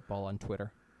Night Football on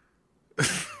Twitter.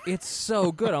 It's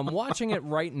so good. I'm watching it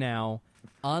right now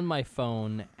on my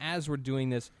phone as we're doing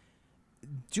this.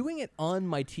 doing it on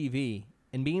my TV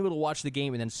and being able to watch the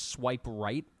game and then swipe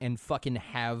right and fucking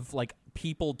have like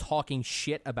people talking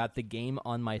shit about the game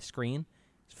on my screen,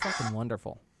 it's fucking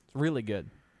wonderful. It's really good.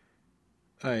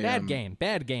 Bad game.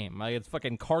 Like, it's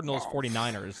fucking Cardinals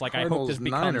 49ers. Like, Cardinals, I hope this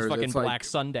becomes Niners, fucking Black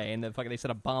Sunday and then fucking they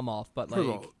set a bomb off. But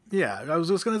like, yeah, I was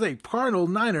just gonna say Cardinals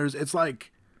Niners. It's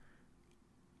like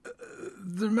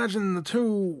imagine the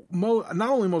two not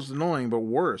only most annoying but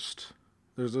worst.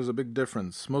 There's a big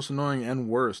difference. Most annoying and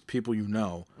worst people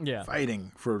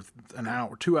fighting for an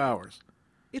hour, 2 hours.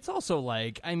 It's also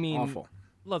like, I mean, awful.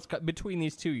 Let's cut between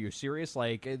these two. You're serious?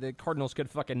 Like, the Cardinals could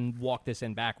fucking walk this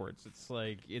in backwards. It's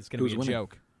like it's gonna be a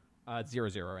joke. It's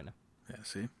 0-0 right now. Yeah,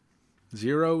 see,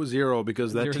 0-0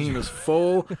 because that team is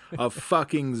full of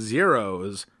fucking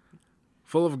zeros,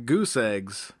 full of goose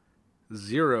eggs.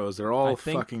 Zeros. They're all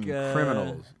fucking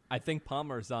criminals. I think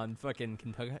Palmer's on fucking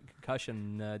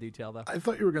concussion detail, though. I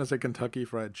thought you were going to say Kentucky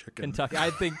Fried Chicken. I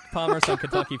think Palmer's on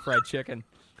Kentucky Fried Chicken.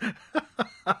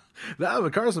 That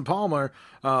was Carson Palmer.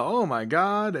 Oh, my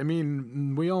God. I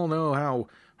mean, we all know how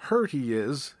hurt he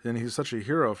is, and he's such a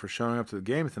hero for showing up to the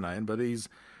game tonight, but he's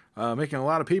making a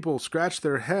lot of people scratch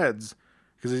their heads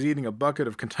because he's eating a bucket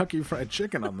of Kentucky Fried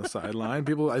Chicken on the sideline.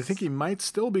 I think he might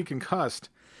still be concussed.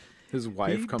 His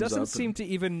wife comes up. He doesn't seem to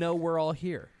even know we're all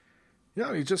here.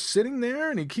 Yeah, he's just sitting there,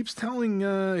 and he keeps telling,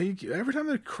 every time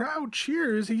the crowd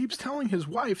cheers, he keeps telling his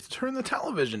wife to turn the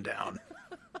television down.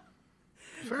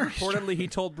 Reportedly, he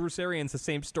told Bruce Arians the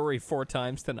same story 4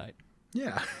 times tonight.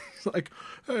 Yeah. He's like,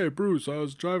 hey, Bruce, I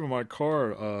was driving my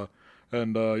car,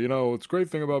 and, it's a great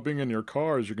thing about being in your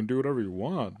car is you can do whatever you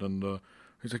want. And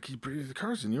he's like,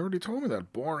 Carson, you already told me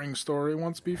that boring story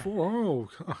once before.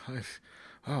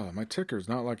 My ticker's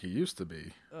not like it used to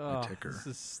be. My ticker.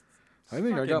 I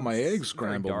think I got my eggs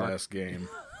scrambled last game.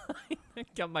 I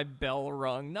got my bell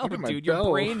rung. No, dude,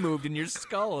 your brain moved in your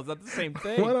skull. Is that the same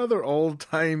thing? What other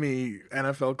old-timey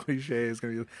NFL cliche is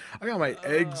going to be? I got my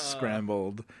eggs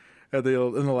scrambled in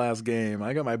the last game.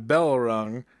 I got my bell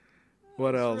rung.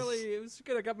 What else? It was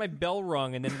good. I got my bell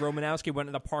rung, and then Romanowski went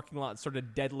in the parking lot and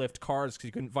started deadlift cars because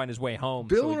he couldn't find his way home.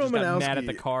 Bill so he just got mad at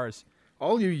the cars.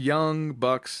 All you young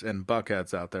bucks and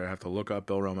buckheads out there have to look up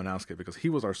Bill Romanowski because he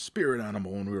was our spirit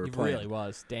animal when we were playing. He really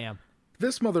was. Damn.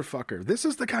 This motherfucker, this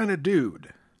is the kind of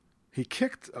dude. He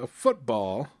kicked a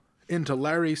football into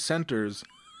Larry Center's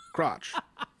crotch.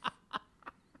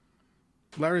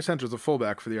 Larry Center's a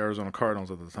fullback for the Arizona Cardinals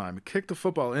at the time. He kicked a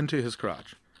football into his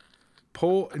crotch.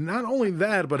 Not only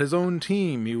that, but his own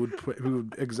team, he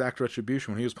would exact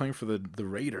retribution when he was playing for the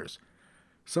Raiders.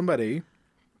 Somebody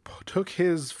took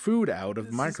his food out of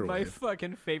the microwave. This is my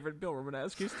fucking favorite Bill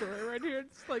Romanowski story right here.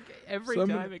 It's like every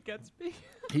time it gets me.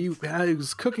 He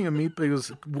was cooking he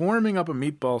was warming up a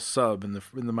meatball sub in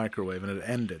the microwave, and it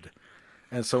ended.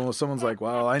 And so someone's like,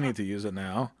 "Well, I need to use it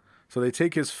now." So they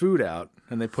take his food out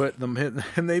and they put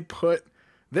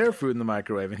their food in the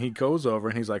microwave. And he goes over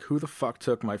and he's like, "Who the fuck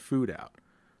took my food out?"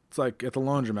 It's like at the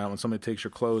laundromat when somebody takes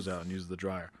your clothes out and uses the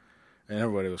dryer, and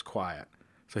everybody was quiet.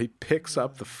 So he picks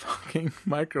up the fucking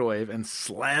microwave and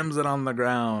slams it on the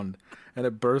ground, and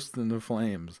it bursts into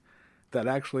flames. That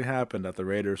actually happened at the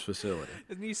Raiders facility.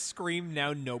 Doesn't he scream,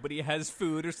 "Now nobody has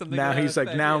food," or something? Now he's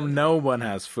like, "Now no one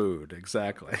has food."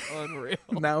 Exactly. Unreal.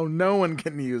 Now no one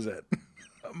can use it.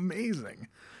 Amazing.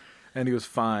 And he was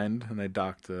fined, and they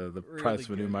docked the price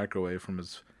of a new microwave from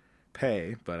his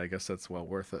pay, but I guess that's well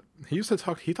worth it. He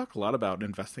talked a lot about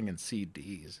investing in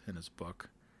CDs in his book.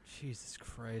 Jesus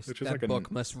Christ. Which is that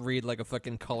book must read like a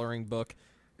fucking coloring book.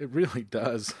 It really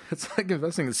does. It's like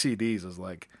investing in CDs is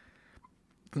like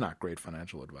not great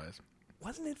financial advice.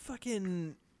 Wasn't it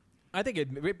fucking... I think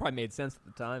it probably made sense at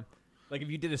the time. Like, if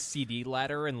you did a CD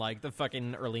ladder in, like, the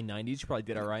fucking early 90s, you probably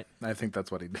did all right. I think that's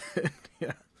what he did,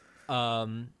 yeah.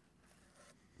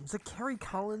 Was it Kerry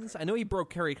Collins? I know he broke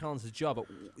Kerry Collins' jaw, but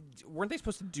weren't they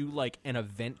supposed to do, like, an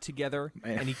event together?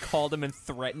 Man. And he called him and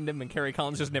threatened him, and Kerry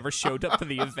Collins just never showed up to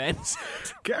the event?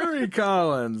 Kerry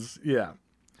Collins, yeah.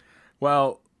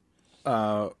 Well, they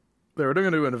were going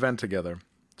to do an event together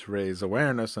to raise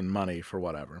awareness and money for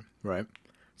whatever, right?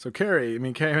 So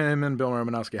him and Bill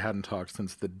Romanowski hadn't talked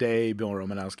since the day Bill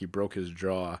Romanowski broke his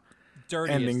jaw.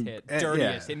 Dirtiest hit.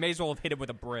 It may as well have hit him with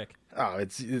a brick. Oh,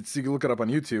 it's you can look it up on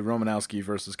YouTube, Romanowski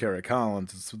versus Kerry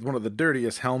Collins. It's one of the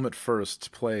dirtiest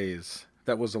helmet-first plays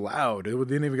that was allowed. They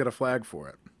didn't even get a flag for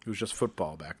it. It was just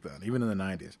football back then, even in the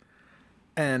 90s.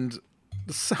 And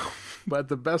so, but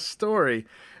the best story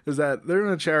is that they're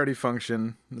in a charity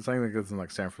function. It's like it's in like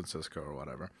San Francisco or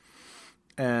whatever.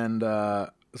 And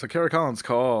so Kerry Collins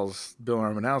calls Bill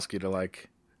Romanowski to like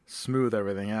smooth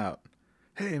everything out.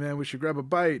 Hey man, we should grab a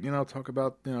bite, talk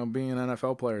about, being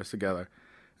NFL players together.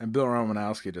 And Bill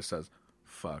Romanowski just says,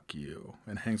 "Fuck you,"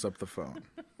 and hangs up the phone.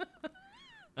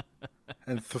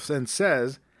 and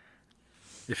says,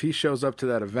 if he shows up to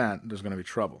that event, there's going to be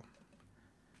trouble.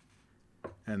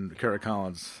 And Kerry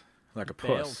Collins, like a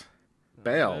puss,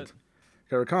 bailed.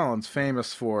 Kerry Collins,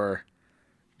 famous for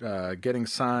getting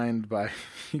signed by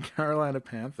Carolina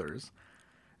Panthers.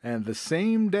 And the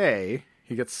same day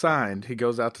he gets signed, he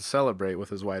goes out to celebrate with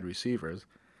his wide receivers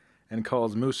and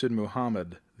calls Musid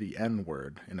Muhammad the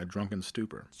N-word in a drunken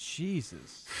stupor.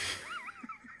 Jesus.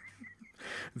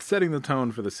 It's setting the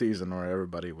tone for the season where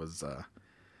everybody was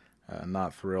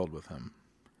not thrilled with him.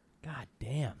 God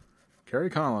damn. Kerry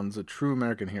Collins, a true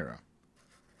American hero.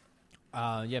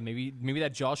 Yeah, maybe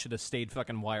that jaw should have stayed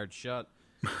fucking wired shut.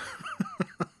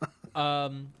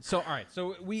 So all right,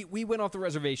 so we went off the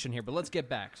reservation here, but let's get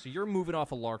back. So you're moving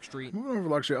off of Lark Street. Moving over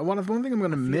Lark Street. One thing I'm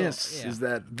going to miss is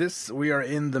that we are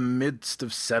in the midst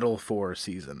of Settle For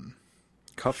season,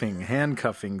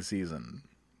 handcuffing season.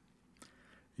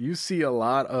 You see a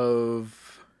lot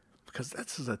of, because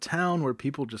this is a town where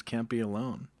people just can't be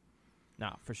alone.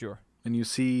 No, for sure. And you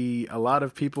see a lot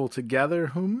of people together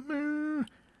who,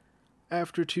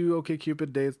 after 2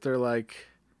 OkCupid dates, they're like,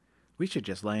 we should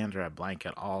just lay under a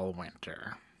blanket all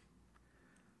winter.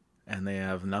 And they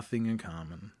have nothing in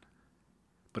common.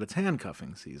 But it's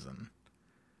handcuffing season.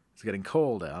 It's getting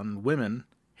cold out, and women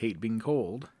hate being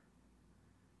cold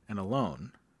and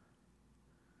alone.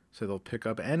 So they'll pick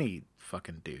up any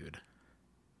fucking dude.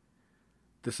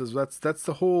 That's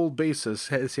the whole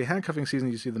basis. See, handcuffing season,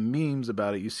 you see the memes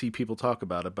about it, you see people talk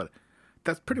about it, but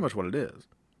that's pretty much what it is.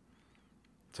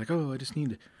 It's like, I just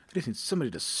need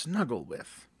somebody to snuggle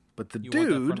with. But the dude want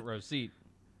that front row seat.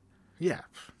 Yeah.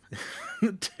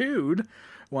 The dude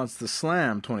wants to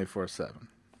slam 24/7.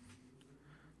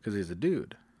 Because he's a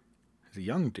dude. He's a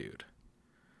young dude.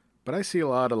 But I see a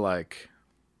lot of like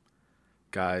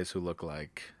guys who look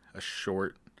like a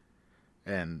short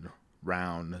and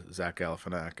round Zach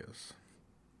Galifianakis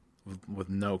with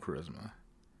no charisma,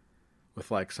 with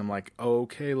like some like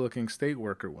okay looking state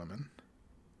worker women,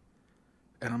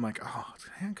 and I'm like, oh, it's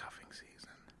handcuffing season.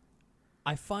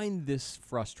 I find this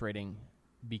frustrating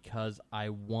because I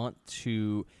want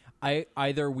to.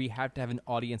 Either we have to have an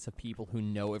audience of people who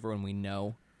know everyone we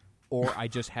know, or I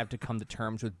just have to come to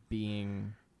terms with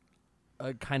being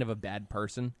a kind of a bad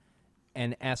person.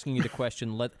 And asking you the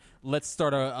question, let's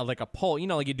start a poll. You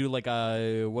know, like you do like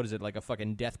a, what is it, like a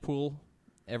fucking death pool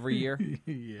every year?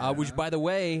 Yeah. Which, by the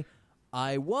way,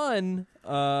 I won.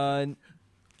 Who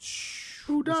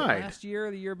died? Last year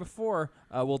or the year before.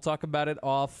 We'll talk about it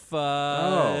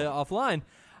offline.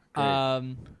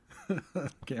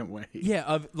 Can't wait. Yeah,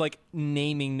 of like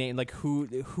naming name, like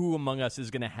who among us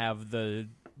is going to have the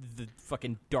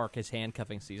fucking darkest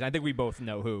handcuffing season. I think we both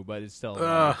know who, but it's still.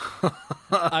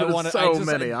 I want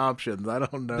many options. I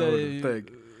don't know what to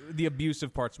think. The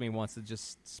abusive parts of me wants to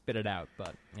just spit it out,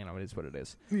 but it is what it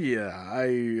is. Yeah,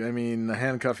 I mean, the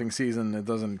handcuffing season, it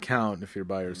doesn't count if you're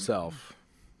by yourself.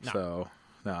 No. So,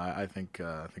 no, I think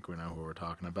we know who we're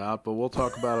talking about, but we'll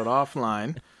talk about it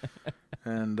offline.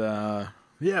 And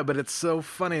yeah, but it's so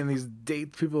funny, and these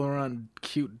people are on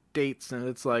cute dates, and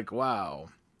it's like, wow.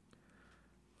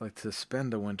 Like, to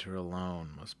spend a winter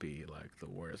alone must be, like, the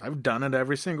worst. I've done it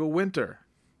every single winter,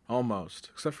 almost,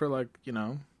 except for,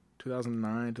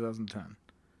 2009, 2010.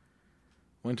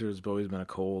 Winter has always been a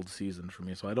cold season for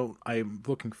me, so I'm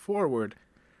looking forward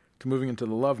to moving into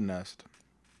the love nest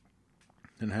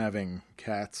and having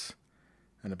cats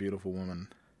and a beautiful woman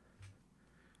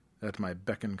at my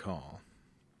beck and call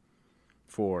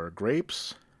for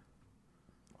grapes.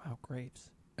 Wow,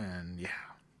 grapes. And, yeah.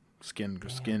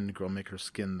 Girl, make her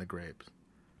skin the grapes.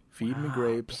 Feed me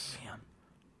grapes. Damn.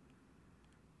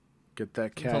 Get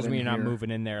that cat tells in me you're here. not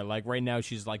moving in there. Like right now,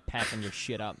 she's like packing your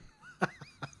shit up.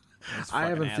 I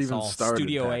haven't even started.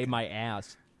 Studio packing. A, my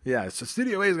ass. Yeah, so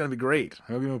Studio A is going to be great.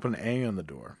 I'm going to put an A on the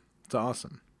door. It's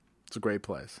awesome. It's a great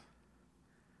place.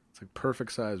 It's a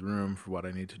perfect size room for what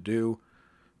I need to do,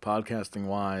 podcasting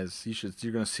wise.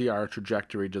 You're going to see our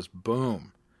trajectory just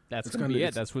boom. That's going to be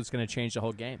it. That's what's going to change the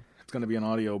whole game. It's going to be an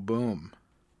audio boom.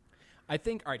 I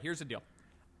think. All right. Here's the deal.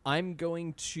 I'm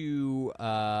going to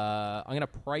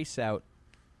price out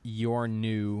your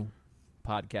new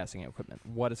podcasting equipment.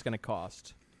 What it's going to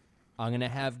cost. I'm going to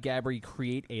have Gabby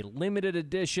create a limited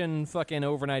edition fucking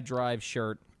overnight drive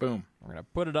shirt. Boom. We're going to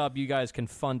put it up. You guys can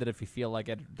fund it if you feel like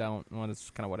it. Don't. Well, it's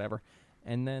kind of whatever.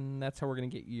 And then that's how we're going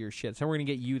to get you your shit. So we're going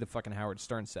to get you the fucking Howard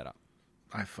Stern setup.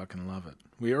 I fucking love it.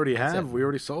 We already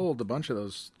sold a bunch of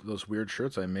those weird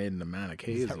shirts I made in the Manic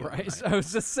Haze. Is that right? So I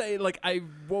was just saying, like, I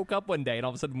woke up one day and all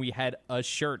of a sudden we had a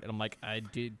shirt, and I'm like, I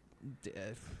did.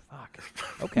 Fuck.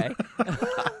 Okay.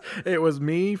 It was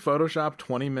me Photoshop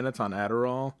 20 minutes on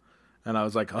Adderall, and I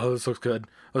was like, "Oh, this looks good.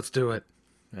 Let's do it."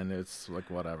 And it's like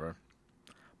whatever.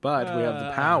 But we have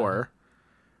the power,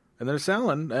 and they're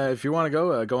selling. If you want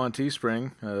to go on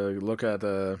Teespring. Look at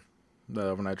the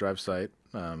Overnight Drive site.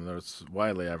 It's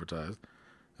widely advertised.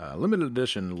 Limited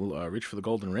edition Reach for the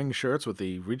Golden Ring shirts with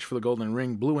the Reach for the Golden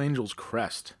Ring Blue Angels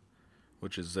crest,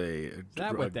 which is Is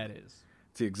that what that is?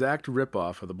 It's the exact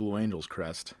ripoff of the Blue Angels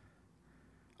crest.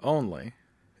 Only,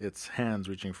 it's hands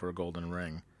reaching for a golden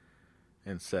ring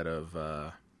instead of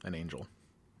an angel.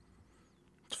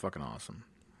 It's fucking awesome.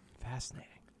 Fascinating.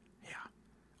 Yeah,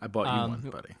 I bought you one,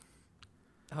 buddy.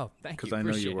 Oh, thank you.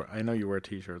 Because I know you wear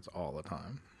t-shirts all the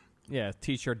time. Yeah,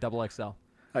 t-shirt double XL.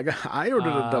 I ordered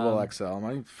a double XL.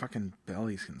 My fucking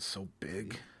belly's getting so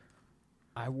big.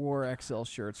 I wore XL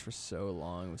shirts for so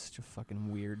long. It was such a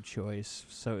fucking weird choice.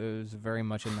 So it was very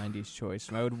much a 90s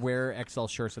choice. I would wear XL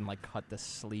shirts and like cut the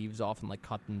sleeves off and like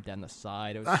cut them down the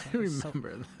side. I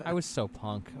remember that. I was so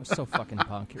punk. I was so fucking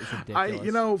punk. It was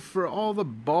ridiculous. For all the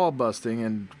ball busting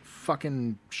and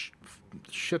fucking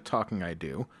shit talking I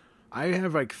do, I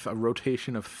have like a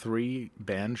rotation of 3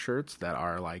 band shirts that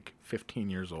are like 15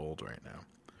 years old right now.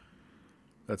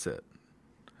 That's it.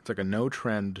 It's like a no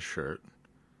trend shirt.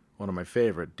 One of my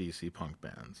favorite DC punk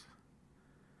bands.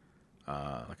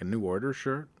 Like a New Order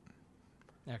shirt.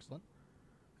 Excellent.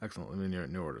 I mean,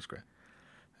 New Order's great.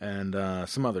 And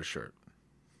some other shirt.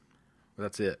 But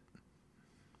that's it.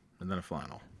 And then a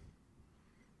flannel.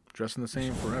 Dressing the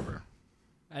same forever.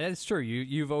 That's true.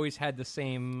 You've always had the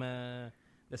same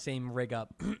rig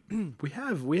up. We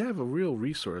have a real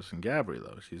resource in Gabri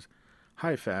though. She's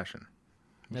high fashion.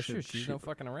 That's true. She's no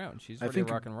fucking around. She's ready to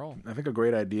rock and roll. I think a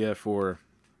great idea for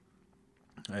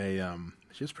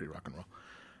she's pretty rock and roll.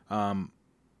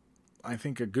 I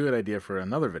think a good idea for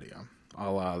another video,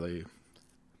 a la the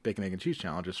Bacon, Egg, and Cheese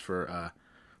Challenge, is for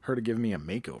her to give me a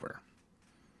makeover.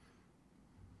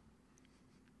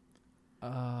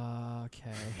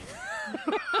 Okay.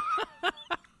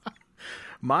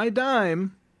 My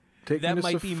dime. That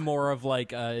might be more of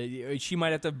like she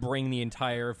might have to bring the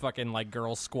entire fucking like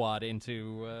girl squad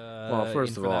into. Well,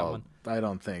 first of all, I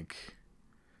don't think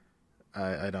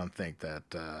that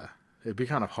it'd be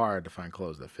kind of hard to find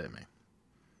clothes that fit me.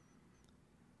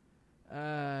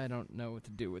 I don't know what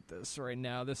to do with this right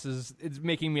now. It's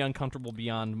making me uncomfortable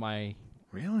beyond my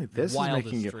really. This is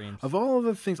making dreams. Of all of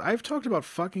the things I've talked about,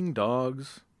 fucking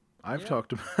dogs. I've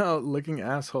talked about licking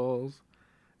assholes.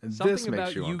 And something this about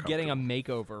makes you getting a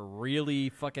makeover really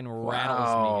fucking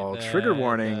rattles me. Trigger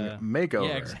warning, makeover.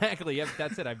 Yeah, exactly. Yep,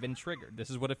 that's it. I've been triggered. This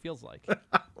is what it feels like. God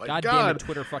God. damn it,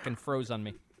 Twitter fucking froze on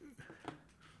me.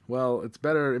 Well, it's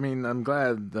better. I mean, I'm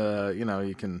glad,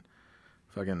 you can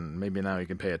fucking, maybe now you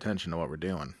can pay attention to what we're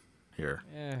doing here.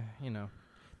 Yeah, Do you want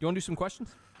to do some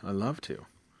questions? I'd love to. All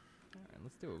right,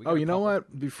 let's do it. Oh, you know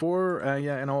what? Before,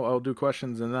 and I'll do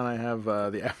questions, and then I have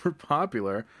the ever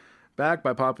popular, back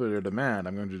by popular demand,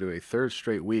 I'm going to do a third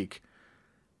straight week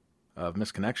of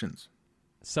misconnections.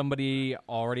 Somebody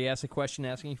already asked a question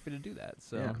asking for you to do that,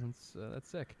 so yeah. That's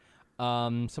sick.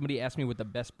 Somebody asked me what the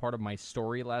best part of my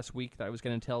story last week that I was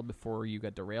going to tell before you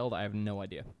got derailed. I have no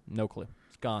idea. No clue.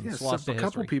 It's gone. Yeah, it's lost to history.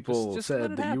 A couple people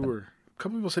said that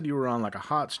you were on like a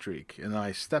hot streak, and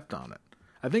I stepped on it.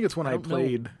 I think it's when I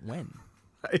played. When?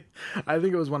 I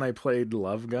think it was when I played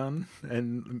Love Gun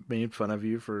and made fun of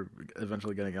you for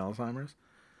eventually getting Alzheimer's.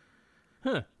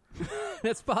 Huh.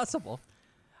 That's possible.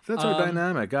 That's our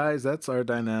dynamic, guys. That's our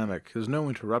dynamic. There's no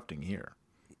interrupting here.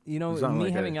 Me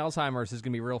having Alzheimer's is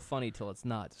going to be real funny till it's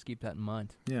not. Just keep that in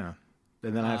mind. Yeah.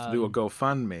 And then I have to do a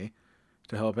GoFundMe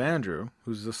to help Andrew,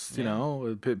 who's just,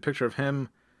 a picture of him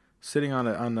sitting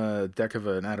on the deck of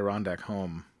an Adirondack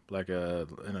home, like in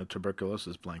a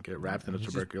tuberculosis blanket, wrapped in a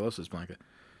tuberculosis blanket.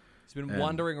 He's been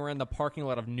wandering around the parking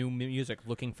lot of New Music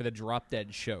looking for the Drop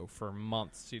Dead show for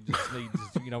months.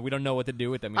 We don't know what to do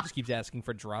with him. He just keeps asking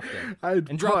for Drop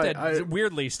Dead. Drop Dead,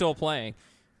 weirdly, still playing.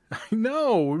 I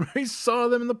know. I saw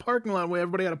them in the parking lot where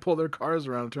everybody had to pull their cars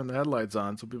around and turn the headlights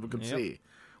on so people could see.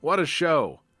 What a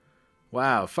show.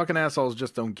 Wow. Fucking assholes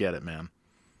just don't get it, man.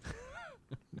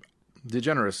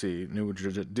 Degeneracy, new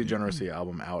Degeneracy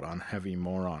album out on Heavy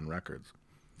Moron Records.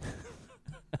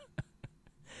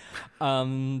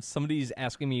 Somebody's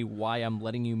asking me why I'm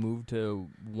letting you move to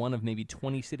one of maybe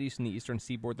 20 cities in the Eastern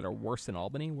Seaboard that are worse than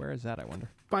Albany. Where is that, I wonder?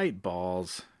 Bite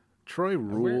balls. Troy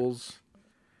rules.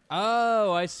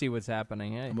 Oh, I see what's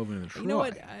happening. I'm moving to Troy. You know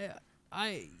what?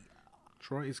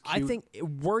 Troy is cute. I think,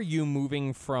 were you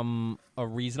moving from a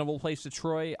reasonable place to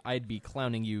Troy, I'd be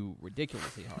clowning you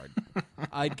ridiculously hard.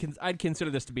 I'd consider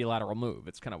this to be a lateral move.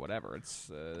 It's kind of whatever.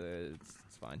 It's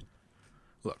fine.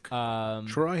 Look,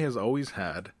 Troy has always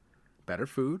had better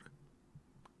food,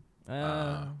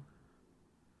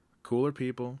 cooler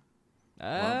people,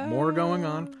 more going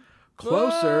on,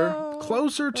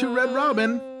 closer to Red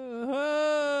Robin.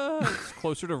 It's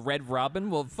closer to Red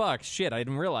Robin? Well, fuck, shit, I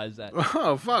didn't realize that.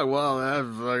 Oh, fuck, well,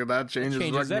 that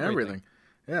changes fucking everything.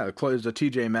 Yeah, close to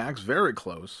TJ Maxx, very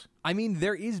close. I mean,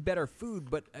 there is better food,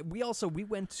 but we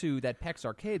went to that PEX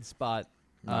Arcade spot.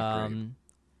 Not great.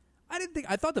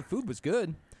 I thought the food was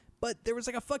good, but there was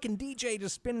like a fucking DJ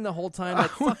just spinning the whole time,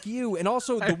 like, fuck you. And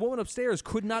also, the woman upstairs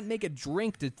could not make a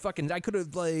drink to fucking, I could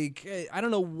have, like, I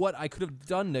don't know what I could have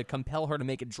done to compel her to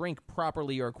make a drink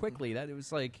properly or quickly. That it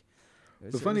was like,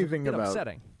 the funny thing about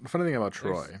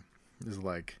Troy is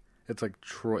like, it's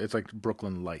like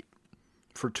Brooklyn Light.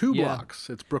 For 2 blocks,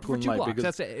 it's Brooklyn Light. Blocks,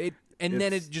 that's it.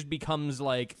 Then it just becomes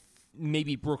like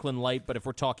maybe Brooklyn Light, but if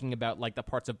we're talking about like the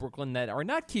parts of Brooklyn that are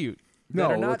not cute,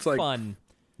 that are not fun.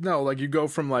 No, like you go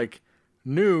from like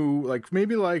new, like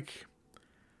maybe like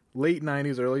late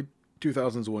 90s, early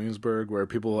 2000s Williamsburg, where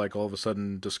people like all of a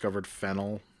sudden discovered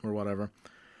fennel or whatever.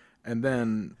 And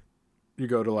then you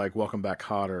go to like Welcome Back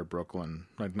Kotter, Brooklyn,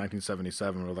 like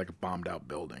 1977, with like a bombed out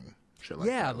building. Shit like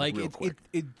that. Like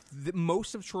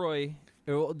most of Troy,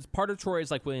 part of Troy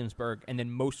is like Williamsburg, and then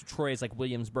most of Troy is like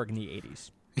Williamsburg in the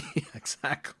 80s. Yeah,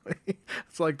 exactly.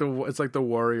 It's like the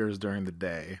Warriors during the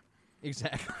day.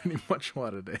 Exactly. Pretty much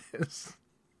what it is.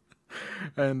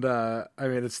 And I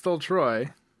mean, it's still Troy.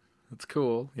 It's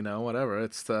cool, whatever.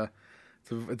 It's an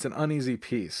uneasy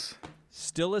piece.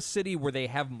 Still a city where they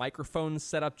have microphones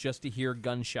set up just to hear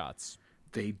gunshots.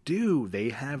 They do. They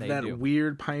have that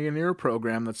weird pioneer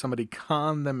program that somebody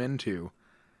conned them into.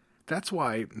 That's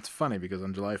why it's funny, because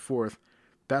on July 4th,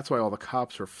 that's why all the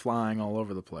cops were flying all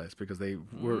over the place, because they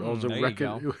were also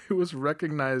it was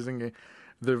recognizing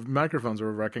the microphones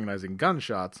were recognizing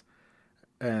gunshots,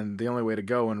 and the only way to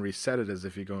go and reset it is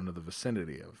if you go into the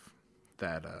vicinity of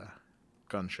that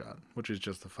gunshot, which is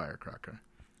just a firecracker.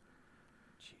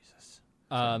 Jesus.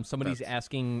 Somebody's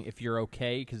asking if you're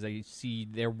okay because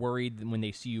they're worried when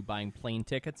they see you buying plane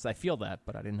tickets. I feel that,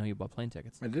 but I didn't know you bought plane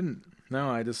tickets. I didn't. No,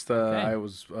 I just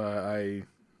Youngbox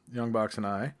and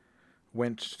I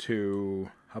went to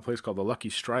a place called the Lucky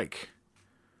Strike,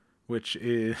 which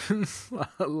is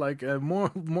like a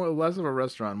more less of a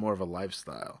restaurant, more of a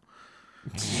lifestyle.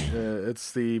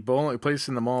 It's the bowling place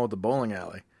in the mall with the bowling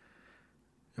alley.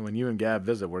 And when you and Gab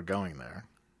visit, we're going there.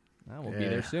 We'll be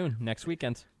there soon, next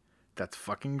weekend. That's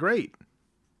fucking great.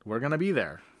 We're gonna be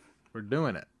there. We're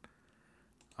doing it.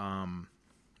 I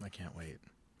can't wait.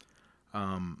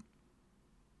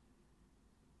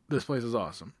 This place is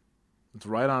awesome. It's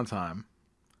right on time.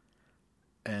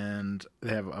 And they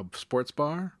have a sports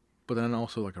bar, but then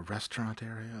also like a restaurant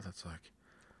area that's like,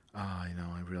 I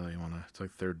really want to, it's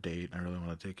like third date. I really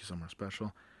want to take you somewhere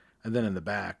special. And then in the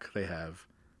back, they have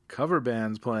cover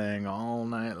bands playing all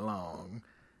night long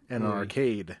and an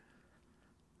arcade.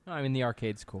 I mean, the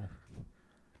arcade's cool.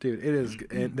 Dude, it is.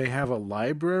 They have a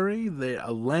library,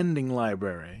 a lending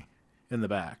library in the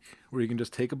back where you can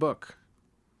just take a book.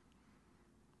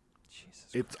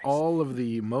 It's all of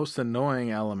the most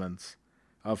annoying elements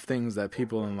of things that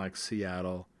people in like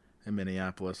Seattle and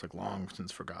Minneapolis like long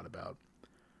since forgot about.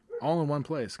 All in one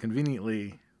place,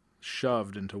 conveniently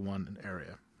shoved into one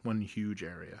area, one huge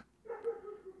area.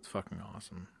 It's fucking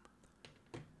awesome.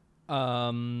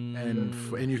 And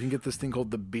you can get this thing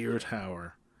called the Beer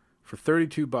Tower. For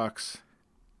 $32,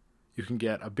 you can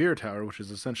get a beer tower, which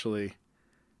is essentially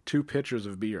 2 pitchers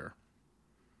of beer.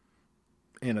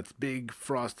 And it's big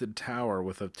frosted tower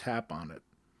with a tap on it.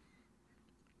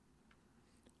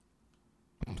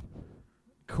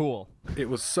 Cool. It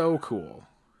was so cool.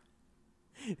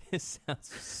 This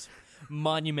sounds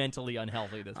monumentally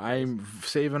unhealthy. I'm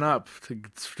saving up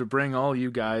to bring all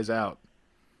you guys out.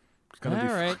 It's gonna be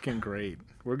fucking great.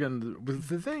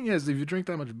 The thing is, if you drink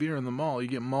that much beer in the mall, you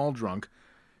get mall drunk,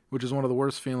 which is one of the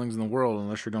worst feelings in the world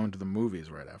unless you're going to the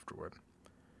movies right afterward.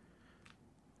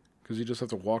 Because you just have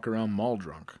to walk around mall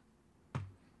drunk.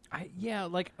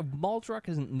 Mall drunk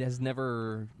has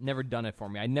never done it for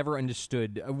me. I never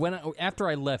understood after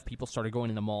I left, people started going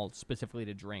in the mall specifically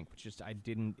to drink, which just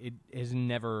it has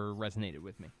never resonated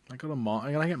with me. I go to mall,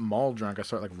 and I get mall drunk. I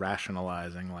start like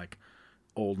rationalizing like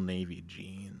Old Navy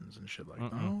jeans and shit like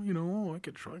that. I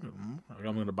could try them.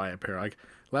 I'm going to buy a pair. Like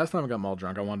last time I got mall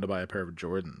drunk, I wanted to buy a pair of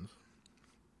Jordans.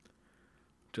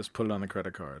 Just put it on the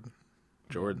credit card.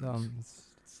 Jordans.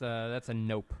 That's a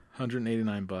nope.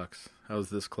 $189. I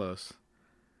was this close.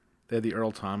 They had the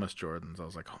Earl Thomas Jordans. I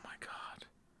was like, oh my God.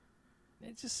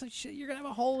 It's just like shit. You're gonna have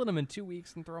a hole in them in 2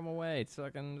 weeks and throw them away. It's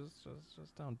like,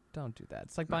 just don't do that.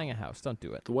 It's like buying a house. Don't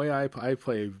do it. The way I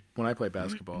play when I play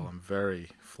basketball, I'm very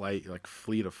fleet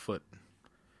of foot.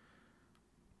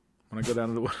 When I go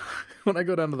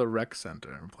down to the rec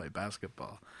center and play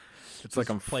basketball, it's like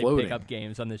I'm floating. Play pickup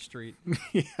games on the street.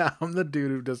 Yeah, I'm the dude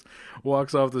who just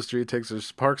walks off the street,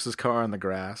 parks his car on the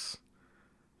grass,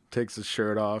 takes his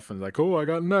shirt off, and like, oh, I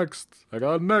got next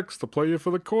to play you for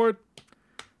the court.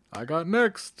 I got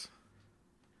next.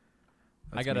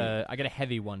 I got a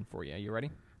heavy one for you. You ready?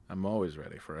 I'm always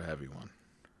ready for a heavy one.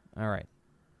 All right.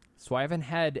 So I haven't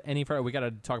had any friends. We got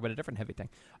to talk about a different heavy thing.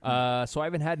 So I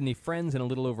haven't had any friends in a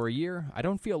little over a year. I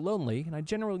don't feel lonely, and I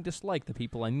generally dislike the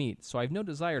people I meet, so I have no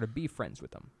desire to be friends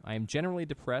with them. I am generally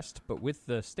depressed, but with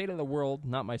the state of the world,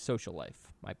 not my social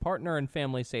life. My partner and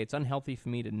family say it's unhealthy for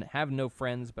me to have no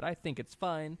friends, but I think it's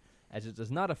fine, as it does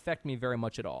not affect me very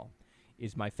much at all.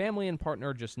 Is my family and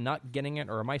partner just not getting it,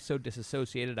 or am I so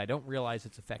disassociated I don't realize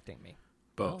it's affecting me?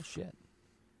 Both. Oh, shit.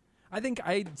 I think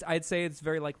I'd say it's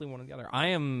very likely one or the other. I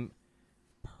am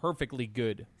perfectly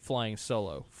good flying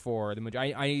solo for the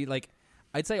majority.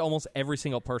 I'd say almost every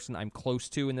single person I'm close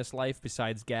to in this life,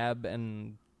 besides Gab,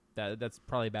 and that's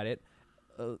probably about it,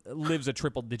 lives a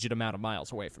triple-digit amount of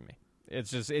miles away from me.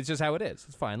 It's just how it is.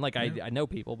 It's fine. Like, I know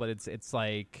people, but it's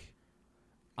like...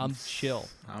 I'm chill.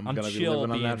 I'm gonna chill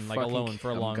be being living on that alone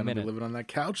for a long minute. I'm gonna be living on that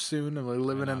couch soon. I'm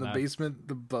living in the basement,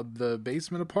 the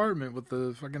basement apartment with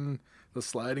the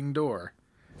sliding door.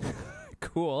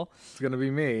 Cool. It's gonna be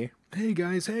me. Hey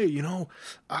guys,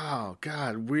 oh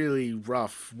God, really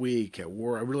rough week at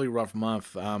work, a really rough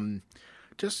month.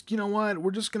 Just, you know what?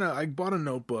 I bought a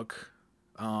notebook.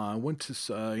 I went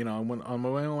on my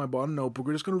way home. I bought a notebook.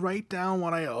 We're just gonna write down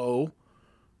what I owe,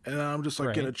 and I'm just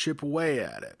gonna chip away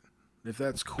at it. If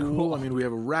that's cool. I mean, we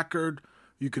have a record.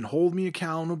 You can hold me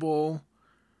accountable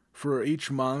for each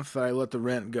month that I let the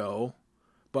rent go.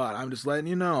 But I'm just letting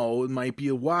you know, it might be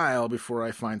a while before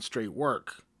I find straight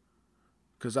work.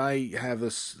 Because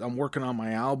I'm working on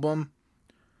my album.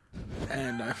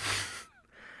 And I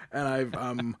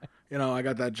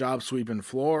got that job sweeping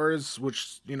floors,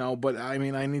 which, but I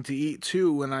mean, I need to eat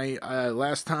too. And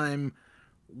last time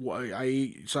I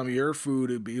ate some of your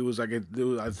food, it was like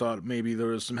I thought maybe there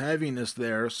was some heaviness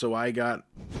there, so I got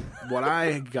what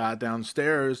I got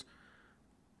downstairs,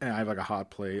 and I have like a hot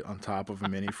plate on top of a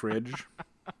mini fridge.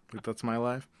 Like, that's my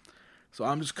life. So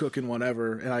I'm just cooking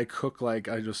whatever, and I cook like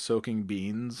I just soaking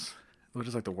beans, which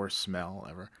is like the worst smell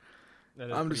ever.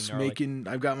 I'm just gnarly.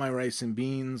 I've got my rice and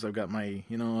beans. I've got my,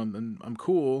 I'm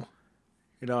cool.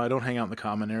 I don't hang out in the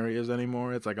common areas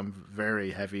anymore. It's like I'm very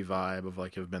heavy vibe of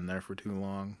like I've been there for too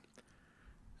long.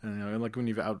 And like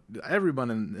when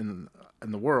everyone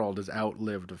in the world has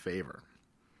outlived a favor.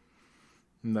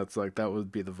 And that's like, that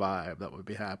would be the vibe that would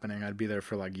be happening. I'd be there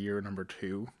for like year number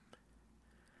 2.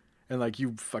 And like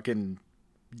you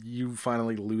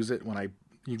finally lose it when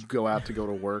you go out to go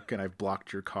to work and I've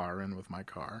blocked your car in with my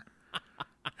car.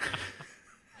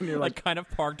 And you're like kind of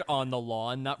parked on the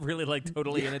lawn, not really like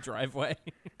totally in a driveway.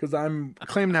 Because I'm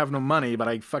claiming to have no money, but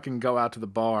I fucking go out to the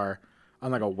bar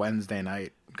on like a Wednesday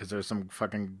night because there's some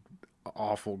fucking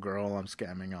awful girl I'm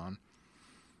scamming on.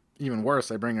 Even worse,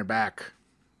 I bring her back.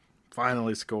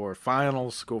 Finally scored.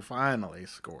 Finally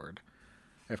scored.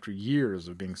 After years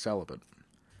of being celibate.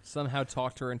 Somehow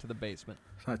talked her into the basement.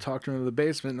 So I talked her into the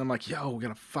basement, and I'm like, yo,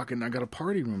 I got a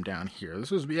party room down here.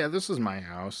 This is my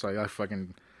house. I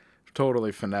fucking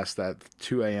totally finesse that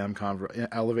 2 a.m.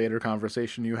 elevator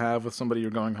conversation you have with somebody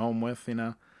you're going home with,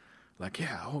 Like,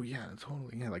 yeah, oh yeah,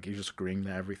 totally. Yeah, like you're just agreeing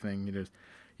to everything.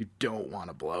 You don't want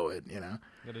to blow it, You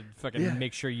gotta fucking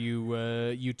make sure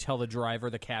you tell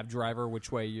the cab driver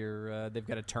which way they've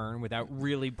got to turn without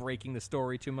really breaking the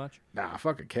story too much. Nah,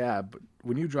 fuck a cab. But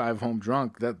when you drive home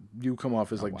drunk, that you come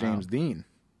off as like James Dean.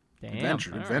 Damn.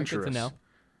 Adventurous. Right, good to know.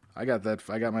 I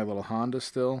got my little Honda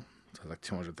still. It's like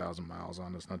 200,000 miles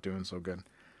on. It's not doing so good.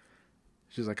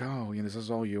 She's like, oh, this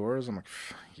is all yours? I'm like,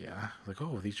 yeah. Like,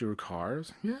 oh, these are your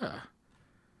cars? Yeah.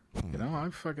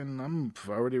 I'm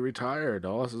already retired.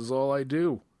 This is all I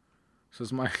do.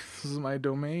 This is my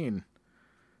domain.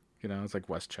 It's like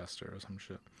Westchester or some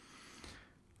shit.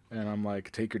 And I'm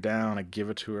like, take her down. I give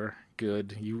it to her.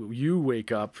 Good. You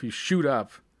wake up. You shoot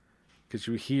up because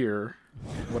you hear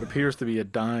what appears to be a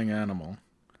dying animal.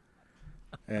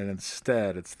 And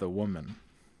instead, it's the woman.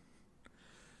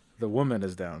 The woman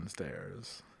is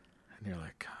downstairs. And you're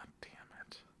like, God damn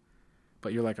it.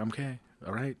 But you're like, okay,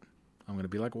 all right. I'm going to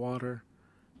be like water.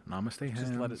 Namaste hands.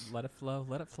 Just let it flow.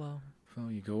 Let it flow. So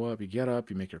you go up, you get up,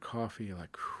 you make your coffee. You're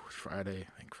like, it's Friday.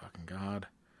 Thank fucking God.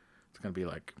 It's going to be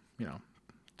like,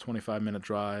 25-minute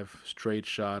drive, straight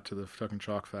shot to the fucking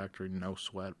chalk factory, no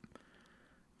sweat.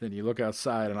 Then you look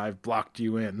outside and I've blocked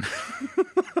you in.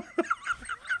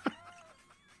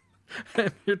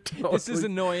 And you're totally, this is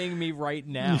annoying me right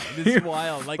now. This is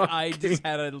wild. Like, I just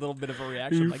had a little bit of a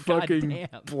reaction. You Like, fucking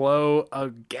goddamn. blow a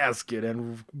gasket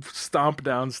and stomp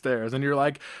downstairs. And you're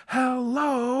like,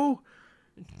 hello?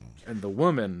 And the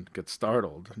woman gets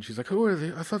startled. And she's like, who are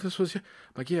they? I thought this was you.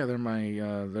 I'm like, yeah, they're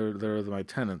my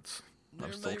tenants.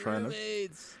 I'm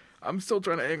still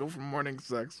trying to angle for morning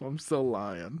sex, so I'm still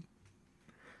lying.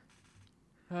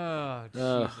 Oh,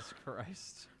 Jesus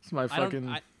Christ. It's my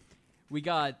fucking... We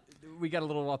got a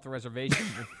little off the reservation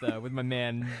with my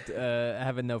man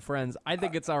having no friends. I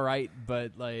think it's all right,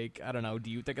 but like, I don't know.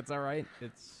 Do you think it's all right?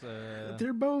 It's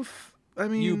they're both. I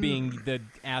mean, you being the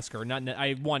asker. Not.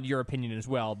 I want your opinion as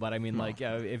well, but I mean, like,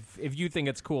 if you think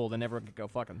it's cool, then everyone can go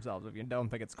fuck themselves. If you don't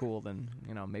think it's cool, then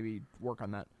maybe work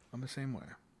on that. I'm the same way.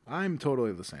 I'm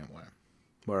totally the same way.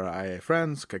 Where I have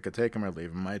friends, I could take them or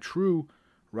leave them. My true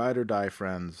ride or die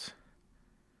friends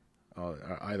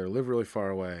either live really far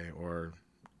away or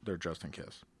they're just in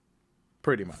case.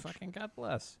 Pretty much. Fucking God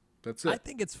bless. That's it. I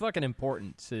think it's fucking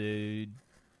important to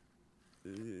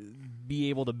be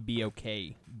able to be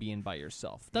okay being by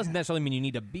yourself. Doesn't necessarily mean you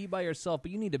need to be by yourself,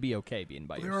 but you need to be okay being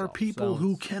by yourself. There are people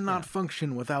who cannot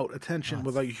function without attention,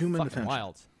 without human fucking attention.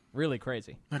 Wild. Really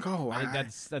crazy. Like, I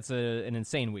think that's an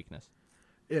insane weakness.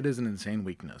 It is an insane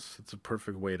weakness. It's a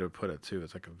perfect way to put it too.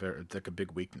 It's like a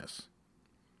big weakness.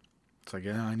 It's like,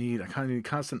 I kind of need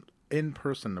constant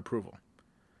in-person approval,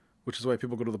 which is why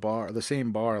people go to the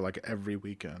same bar, like every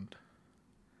weekend.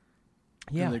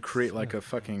 Yeah, and they create like a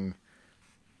fucking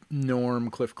Norm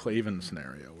Cliff Clavin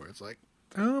scenario where it's like,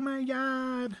 oh my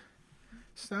God,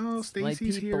 so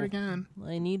Stacy's here again.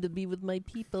 I need to be with my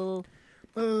people.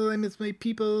 Oh, I miss my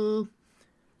people.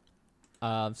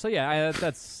 So yeah,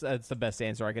 that's the best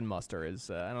answer I can muster is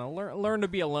I don't know, learn to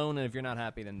be alone, and if you're not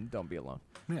happy, then don't be alone.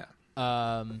 Yeah.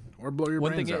 Or blow your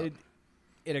brains out.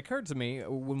 It occurred to me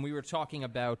when we were talking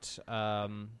about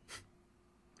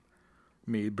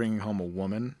me bringing home a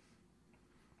woman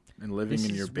and living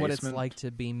in your basement. This is what it's like to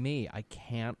be me. I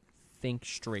can't think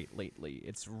straight lately.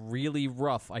 It's really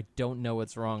rough. I don't know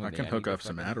what's wrong with me. I can hook up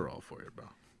some Adderall for you, bro.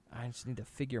 I just need to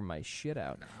figure my shit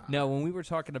out. No, when we were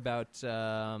talking about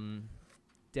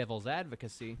devil's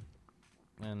advocacy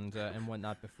and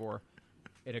whatnot before,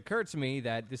 it occurred to me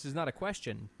that this is not a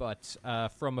question, but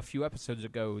from a few episodes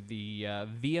ago, the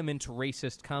vehement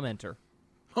racist commenter.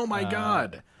 Oh my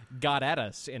God! Got at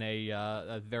us in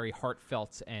a very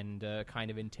heartfelt and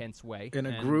kind of intense way. In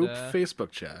a group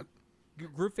Facebook chat.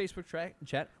 Group Facebook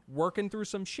chat, working through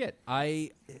some shit.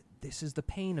 This is the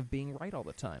pain of being right all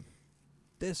the time.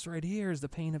 This right here is the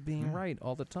pain of being right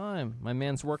all the time. My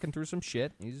man's working through some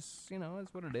shit. He's,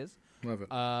 that's what it is. Love it.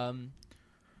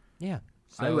 Yeah.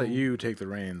 So, I let you take the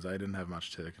reins. I didn't have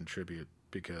much to contribute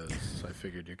because I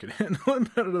figured you could handle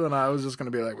it better than I was just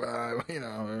going to be like, well,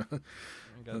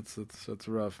 that's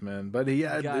rough, man. But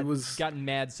it was gotten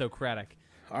mad Socratic.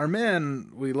 Our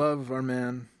man, we love our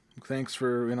man. Thanks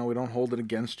for we don't hold it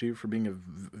against you for being a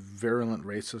virulent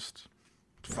racist.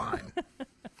 It's fine,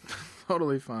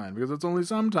 totally fine because it's only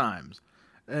sometimes,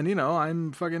 and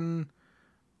I'm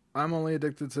only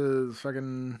addicted to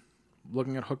fucking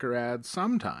looking at hooker ads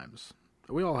sometimes.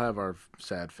 We all have our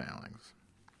sad failings.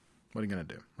 What are you going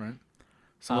to do, right?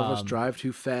 Some of us drive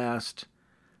too fast.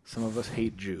 Some of us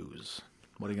hate Jews.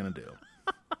 What are you going to do?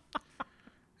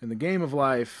 In the game of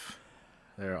life,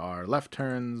 there are left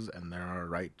turns and there are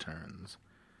right turns.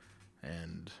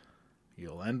 And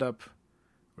you'll end up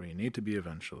where you need to be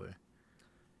eventually.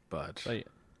 But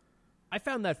I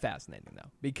found that fascinating,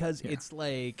 though, because it's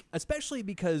like, especially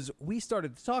because we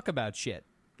started to talk about shit.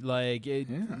 Like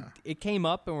it came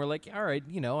up, and we're like, all right,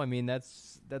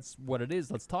 that's what it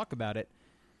is. Let's talk about it.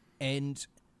 And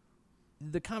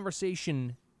the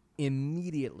conversation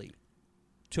immediately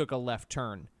took a left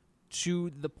turn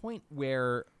to the point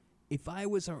where if I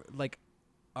was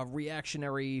a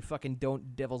reactionary fucking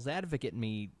don't devil's advocate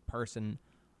me person,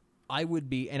 I would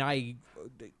be. And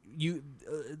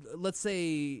let's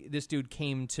say this dude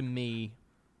came to me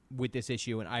with this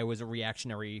issue, and I was a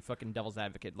reactionary fucking devil's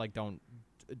advocate. Like, don't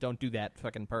do that,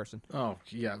 fucking person. Oh,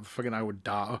 yeah, fucking I would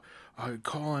die. I'd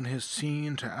call on his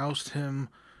scene to oust him.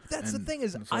 That's the thing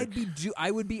is,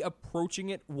 I would be approaching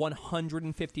it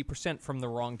 150% from the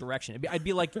wrong direction. I'd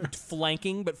be like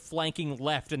flanking, but flanking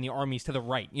left and the army's to the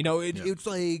right. It's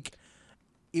like,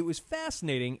 it was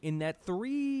fascinating in that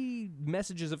 3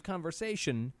 messages of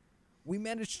conversation, we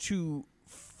managed to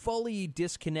fully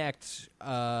disconnect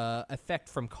effect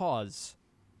from cause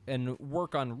and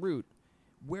work on root,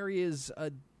 where he is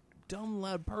a dumb,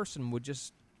 loud person would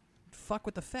just fuck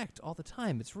with effect all the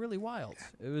time. It's really wild.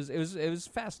 It was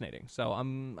fascinating. So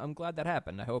I'm glad that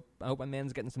happened. I hope my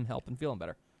man's getting some help and feeling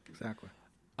better. Exactly.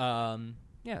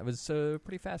 Yeah, it was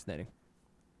pretty fascinating.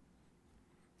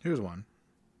 Here's one.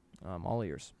 All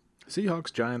ears.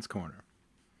 Seahawks Giants corner.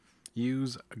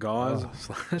 Use gauze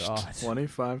 /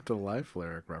 25 to life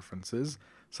lyric references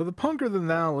so the punker than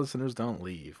thou listeners don't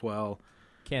leave. Well,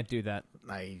 can't do that.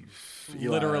 I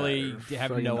literally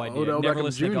have no idea. Never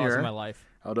listened to gauze in my life.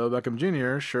 Odell Beckham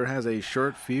Jr. sure has a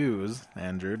short fuse,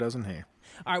 Andrew, doesn't he?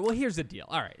 All right, well, here's the deal.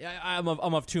 All right, I'm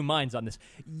of two minds on this.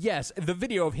 Yes, the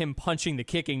video of him punching the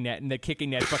kicking net and the kicking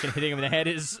net fucking hitting him in the head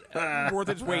is worth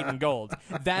its weight in gold.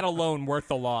 That alone worth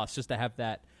the loss just to have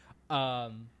that.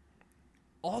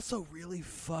 Also, really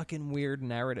fucking weird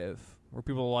narrative where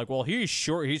people are like, well, he's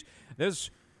short. He's this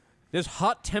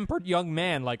hot-tempered young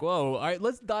man. Like, whoa, all right,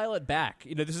 let's dial it back.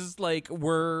 You know, this is like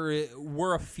we're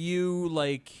a few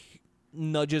like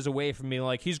nudges away from being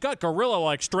like, he's got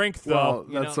gorilla-like strength, though.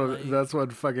 Well, that's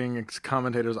what fucking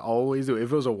commentators always do.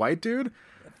 If it was a white dude,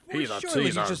 he's a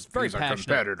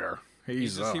competitor.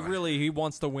 He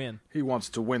wants to win. He wants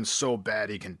to win so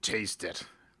bad he can taste it.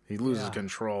 He loses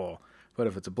control. But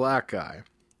if it's a black guy,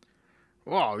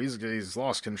 well, he's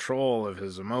lost control of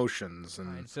his emotions,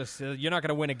 and it's just you're not going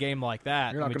to win a game like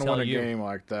that. You're not going to win a game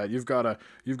like that. You've got to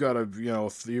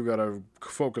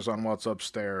focus on what's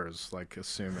upstairs, like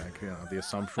assuming, the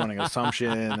assumption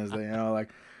is that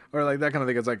or like that kind of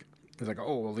thing. It's like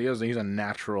oh, well, he's a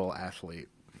natural athlete.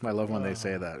 I love when they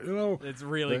say that. It's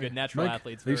really good. Natural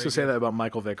athletes. They used to say that about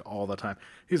Michael Vick all the time.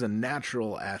 He's a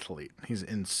natural athlete. He's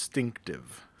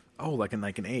instinctive. Oh, like an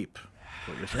ape. That's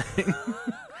what you're saying.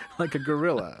 Like a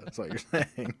gorilla. That's what you're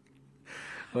saying.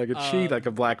 Like a cheetah, like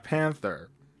a Black Panther.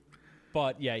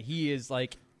 But yeah, he is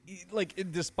like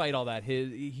despite all that,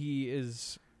 he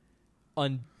is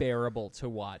unbearable to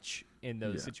watch in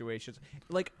those situations.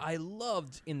 Like, I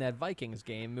loved in that Vikings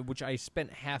game, which I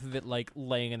spent half of it like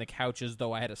laying in the couches,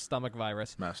 though I had a stomach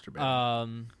virus.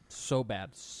 Masturbating. So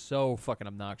bad, so fucking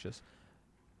obnoxious.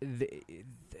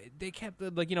 They kept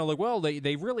well,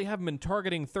 they really haven't been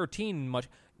targeting 13 much.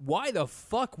 Why the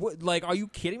fuck? Are you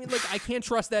kidding me? Like, I can't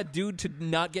trust that dude to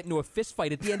not get into a fist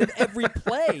fight at the end of every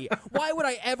play. Why would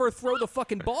I ever throw the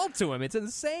fucking ball to him? It's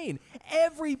insane.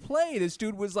 Every play, this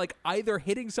dude was like either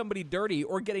hitting somebody dirty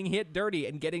or getting hit dirty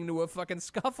and getting into a fucking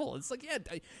scuffle. It's like,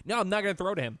 no, I'm not gonna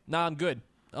throw to him. No, I'm good.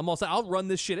 I'll run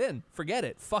this shit in. Forget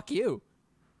it. Fuck you.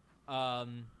 I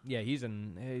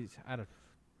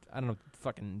don't know what to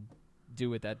fucking do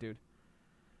with that dude.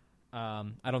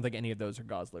 I don't think any of those are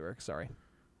gauze lyrics. Sorry.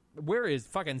 Whereas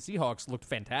fucking Seahawks looked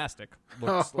fantastic.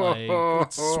 Looked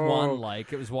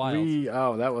swan-like. It was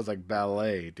wild. That was like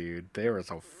ballet, dude. They were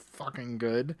so fucking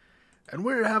good. And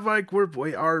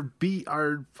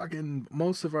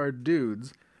most of our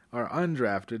dudes are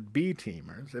undrafted B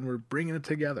teamers, and we're bringing it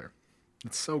together.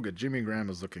 It's so good. Jimmy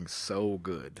Graham is looking so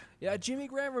good. Yeah, Jimmy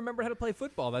Graham remembered how to play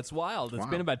football. That's wild. It's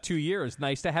been about 2 years.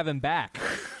 Nice to have him back.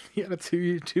 He had a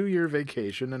two-year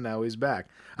vacation, and now he's back.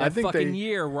 That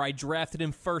year where I drafted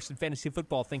him first in fantasy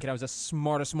football thinking I was the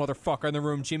smartest motherfucker in the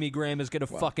room. Jimmy Graham is going to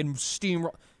fucking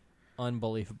steamroll.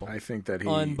 Unbelievable. I think that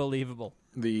Unbelievable.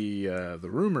 The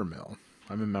rumor mill.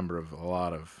 I'm a member of a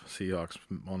lot of Seahawks,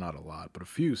 well, not a lot, but a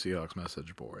few Seahawks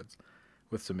message boards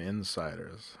with some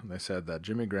insiders. And they said that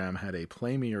Jimmy Graham had a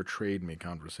play me or trade me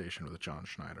conversation with John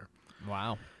Schneider.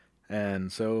 Wow. And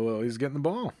so he's getting the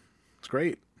ball. It's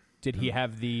great. Did he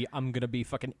have the I'm going to be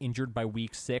fucking injured by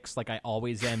week 6 like I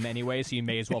always am anyway, so you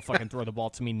may as well fucking throw the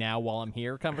ball to me now while I'm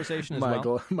here conversation as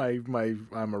well?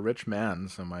 I'm a rich man,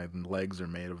 so my legs are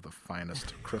made of the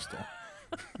finest crystal.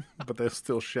 But they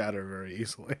still shatter very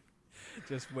easily.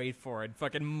 Just wait for it.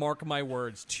 Fucking mark my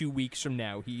words. 2 weeks from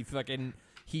now,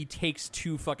 he takes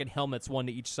 2 fucking helmets, one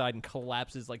to each side, and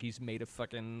collapses like he's made of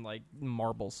fucking like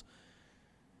marbles.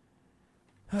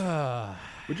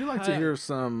 Would you like to hear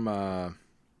some?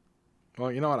 Well,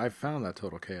 you know what? I found that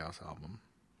Total Chaos album.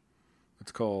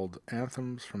 It's called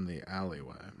Anthems from the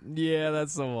Alleyway. Yeah,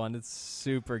 that's the one. It's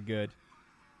super good.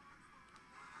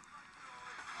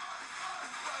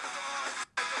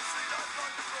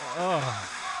 Oh.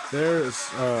 There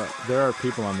are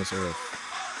people on this earth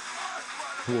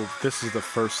who this is the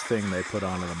first thing they put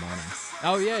on in the morning.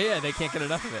 Oh, yeah, they can't get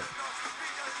enough of it.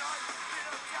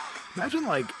 Imagine,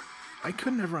 I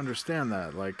could never understand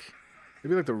that. It'd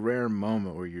be like the rare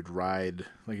moment where you'd ride,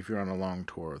 if you're on a long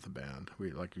tour with a band,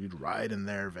 you'd ride in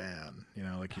their van,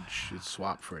 you'd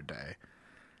swap for a day.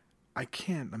 I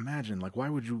can't imagine,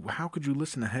 how could you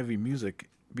listen to heavy music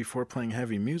before playing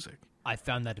heavy music? I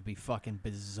found that to be fucking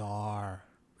bizarre.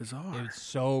 Bizarre. It's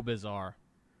so bizarre.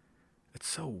 It's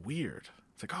so weird.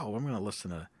 It's like, oh, I'm going to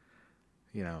listen to,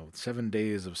 7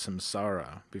 Days of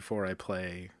Samsara before I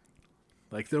play.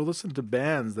 Like, they'll listen to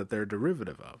bands that they're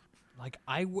derivative of. Like,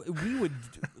 I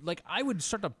would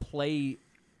start to play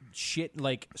shit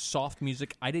like soft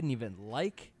music I didn't even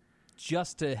like,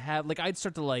 just to have, like, I'd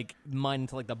start to like mine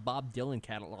into like the Bob Dylan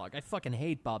catalog. I fucking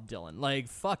hate Bob Dylan. Like,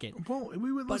 fuck it. Well,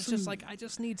 we would but listen. It's just like, I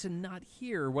just need to not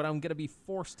hear what I'm gonna be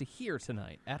forced to hear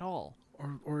tonight at all.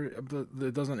 Or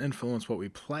it doesn't influence what we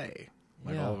play.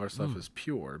 Like, all of our stuff is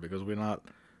pure because we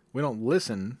don't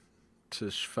listen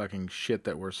to fucking shit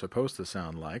that we're supposed to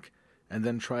sound like and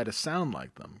then try to sound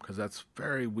like them, because that's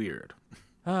very weird.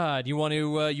 Do you want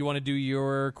to do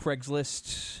your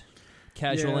Craigslist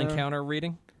casual encounter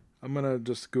reading? I'm going to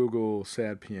just Google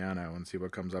sad piano and see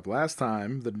what comes up. Last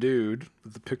time, the dude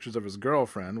with the pictures of his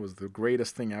girlfriend was the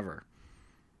greatest thing ever.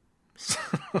 So,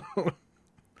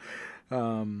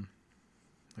 I'm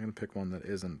going to pick one that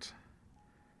isn't.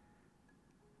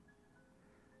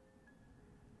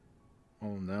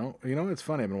 Oh, no. You know, it's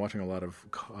funny. I've been watching a lot of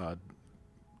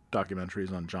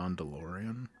documentaries on John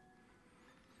DeLorean.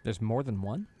 There's more than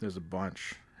one? There's a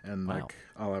bunch. And, wow. like,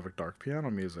 I'll have, like, dark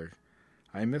piano music.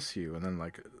 I Miss You. And then,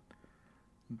 like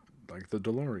the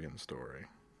DeLorean story.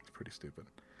 It's pretty stupid.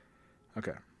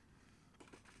 Okay.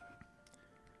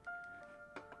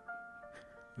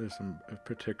 There's some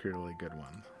particularly good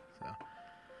ones. So.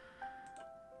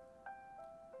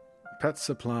 Pet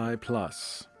Supply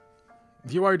Plus.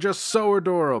 You are just so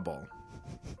adorable.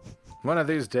 One of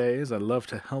these days, I'd love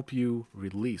to help you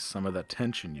release some of that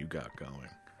tension you got going.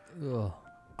 Ugh.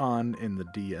 On in the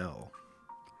DL.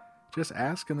 Just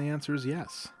ask and the answer is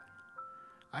yes.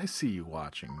 I see you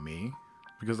watching me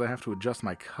because I have to adjust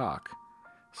my cock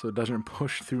so it doesn't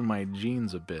push through my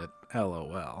jeans a bit.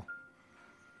 LOL.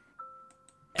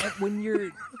 When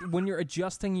you're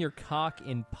adjusting your cock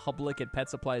in public at Pet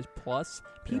Supplies Plus,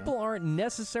 people aren't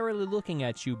necessarily looking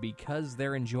at you because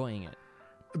they're enjoying it.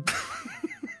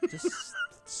 Just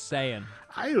saying.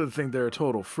 I would think they're a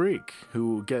total freak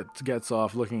who gets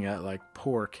off looking at like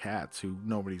poor cats who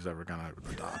nobody's ever gonna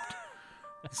adopt.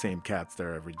 Same cats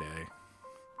there every day.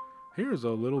 Here's a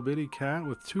little bitty cat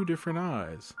with 2 different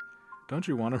eyes. Don't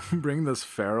you want to bring this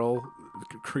feral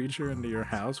creature into your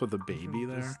house with a baby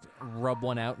there? Just rub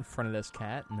one out in front of this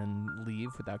cat and then leave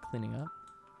without cleaning up?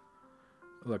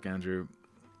 Look, Andrew.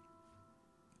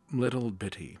 Little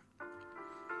bitty.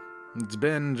 It's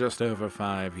been just over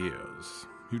 5 years.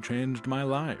 You changed my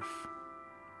life.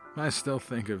 I still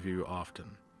think of you often.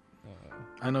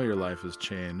 I know your life has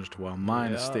changed while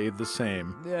mine has stayed the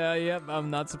same. Yeah,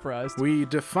 I'm not surprised. We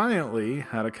defiantly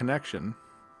had a connection.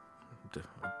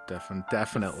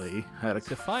 Definitely had a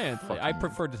Defiantly. I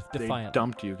prefer defiantly. They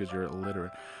dumped you because you're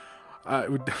illiterate.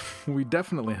 We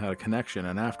definitely had a connection,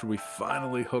 and after we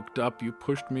finally hooked up, you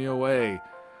pushed me away.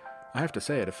 I have to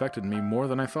say, it affected me more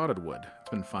than I thought it would. It's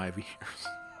been 5 years.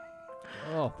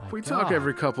 Oh, my We God. talk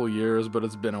every couple years, but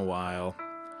it's been a while.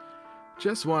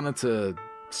 Just wanted to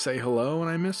say hello,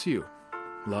 and I miss you.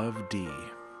 Love, D.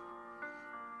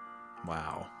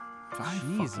 Wow. 5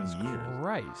 Jesus fucking years.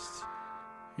 Christ.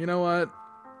 You know what?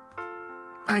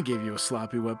 I gave you a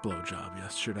sloppy wet blowjob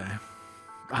yesterday.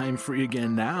 I'm free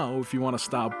again now if you want to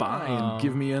stop by and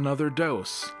give me another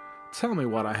dose. Tell me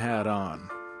what I had on.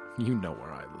 You know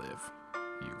where I live,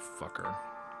 you fucker.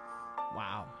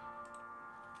 Wow.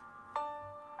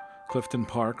 Clifton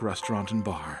Park Restaurant and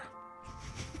Bar.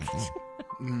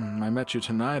 I met you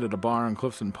tonight at a bar in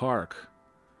Clifton Park.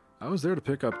 I was there to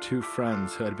pick up 2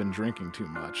 friends who had been drinking too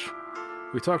much.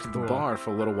 We talked at the bar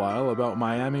for a little while about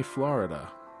Miami,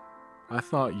 Florida. I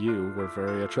thought you were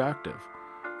very attractive.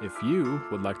 If you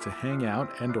would like to hang out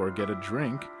and or get a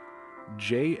drink,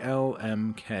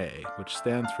 JLMK, which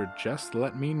stands for Just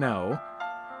Let Me Know.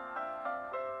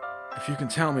 If you can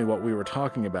tell me what we were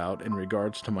talking about in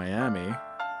regards to Miami,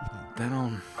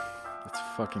 then it's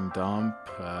fucking dump,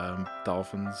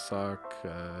 dolphins suck.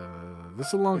 This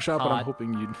is a long shot, but I'm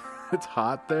hoping you. It's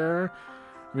hot there.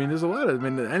 I mean, there's a lot of. I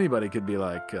mean, anybody could be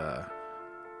like, oh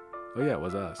yeah, it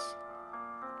was us.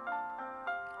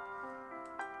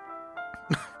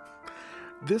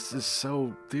 This is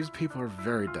so. These people are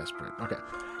very desperate. Okay,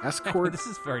 escort. This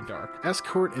is very dark.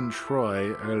 Escort in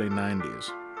Troy, early 90s.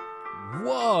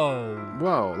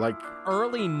 Whoa, like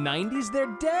early 90s.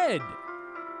 They're dead.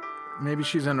 Maybe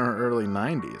she's in her early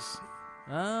 90s.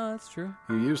 Ah, that's true.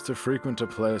 You used to frequent a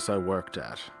place I worked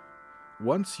at.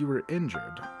 Once you were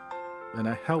injured, and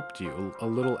I helped you a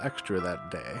little extra that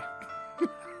day.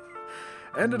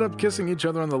 Ended up kissing each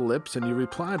other on the lips, and you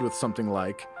replied with something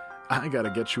like, I gotta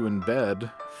get you in bed.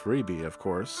 Freebie, of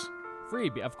course.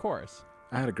 Freebie, of course.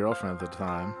 I had a girlfriend at the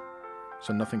time,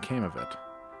 so nothing came of it.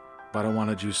 but I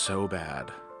wanted you so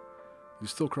bad. You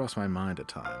still cross my mind at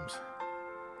times.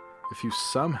 If you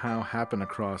somehow happen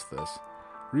across this,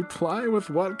 reply with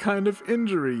what kind of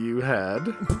injury you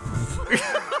had.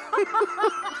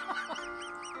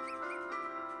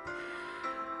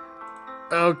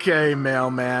 Okay,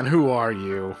 mailman, who are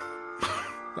you?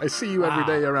 I see you every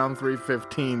day around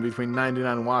 3:15 between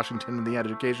 99 Washington and the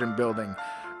Education Building.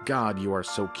 God, you are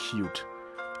so cute.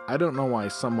 I don't know why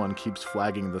someone keeps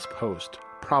flagging this post.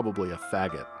 Probably a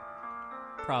faggot.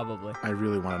 Probably. I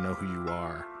really want to know who you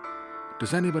are.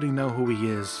 Does anybody know who he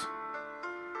is?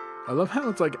 I love how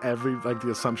it's like the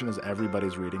assumption is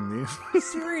everybody's reading these.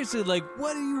 Seriously, like,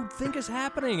 what do you think is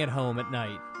happening at home at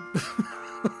night?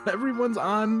 Everyone's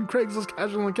on Craigslist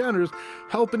Casual Encounters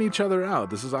helping each other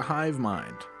out. This is a hive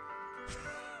mind.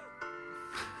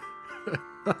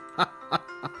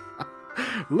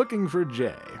 Looking for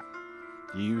Jay.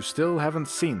 You still haven't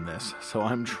seen this, so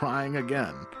I'm trying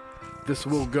again. This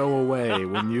will go away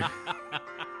when you...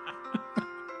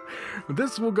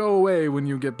 This will go away when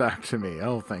you get back to me.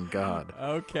 Oh, thank God.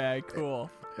 Okay,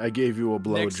 cool. I gave you a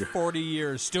blowjob. Next 40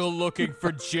 years, still looking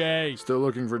for Jay. Still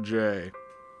looking for Jay.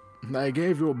 I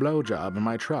gave you a blowjob in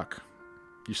my truck.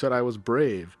 You said I was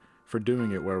brave for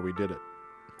doing it where we did it.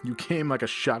 You came like a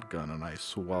shotgun and I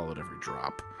swallowed every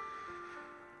drop.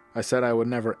 I said I would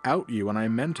never out you and I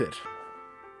meant it.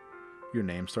 Your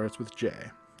name starts with J.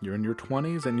 You're in your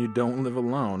 20s and you don't live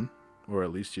alone, or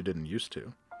at least you didn't used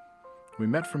to. We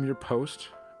met from your post,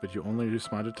 but you only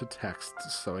responded to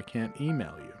texts, so I can't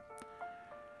email you.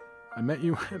 I met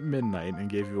you at midnight and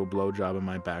gave you a blowjob in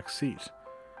my back seat.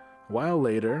 A while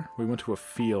later, we went to a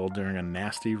field during a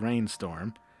nasty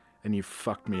rainstorm, and you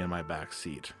fucked me in my back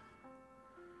seat.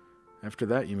 After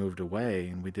that, you moved away,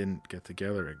 and we didn't get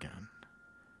together again.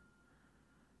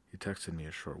 You texted me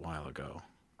a short while ago,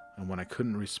 and when I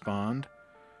couldn't respond,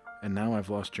 and now I've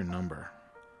lost your number.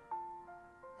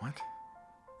 What?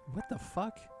 What the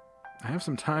fuck? I have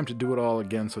some time to do it all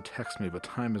again, so text me, but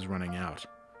time is running out.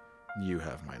 You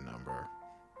have my number.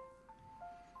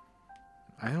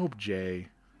 I hope Jay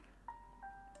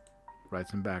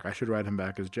writes him back. I should write him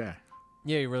back as Jay.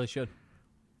 Yeah, you really should.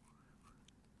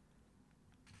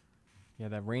 Yeah,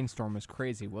 that rainstorm was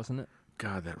crazy, wasn't it?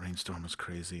 God, that rainstorm was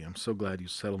crazy. I'm so glad you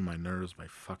settled my nerves by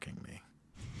fucking me.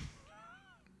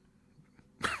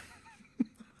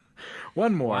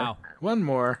 One more. Wow. One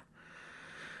more.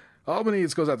 Albany,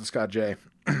 this goes out to Scott J.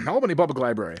 Albany Public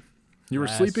Library. You were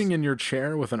sleeping in your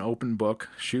chair with an open book,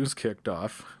 shoes kicked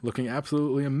off, looking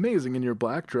absolutely amazing in your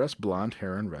black dress, blonde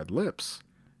hair, and red lips.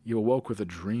 You awoke with a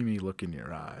dreamy look in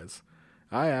your eyes.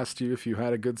 I asked you if you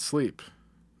had a good sleep.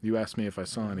 You asked me if I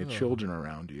saw any children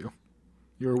around you.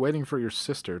 You were waiting for your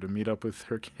sister to meet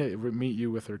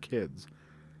you with her kids.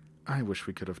 I wish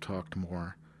we could have talked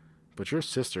more. But your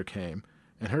sister came,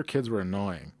 and her kids were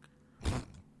annoying.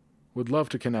 Would love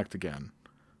to connect again.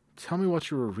 Tell me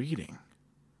what you were reading.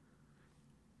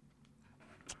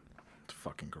 It's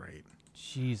fucking great.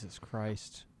 Jesus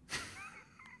Christ.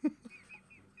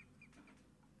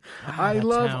 I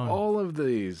love all of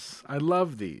these. I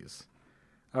love these.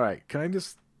 All right, can I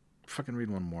just fucking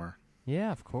read one more?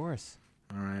 Yeah, of course.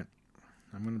 All right.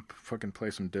 I'm going to fucking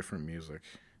play some different music.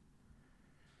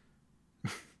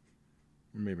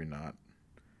 Maybe not.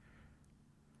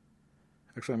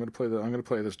 Actually, I'm going to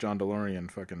play this John DeLorean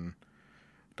fucking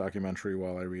documentary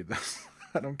while I read this.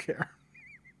 I don't care.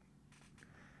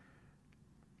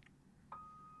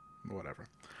 Whatever.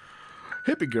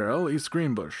 Hippie Girl, East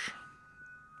Greenbush.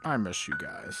 I miss you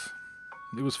guys.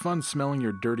 It was fun smelling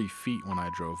your dirty feet when I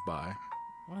drove by.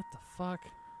 What the fuck?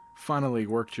 Finally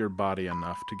worked your body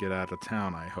enough to get out of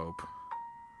town, I hope.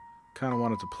 Kinda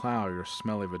wanted to plow your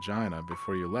smelly vagina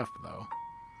before you left, though.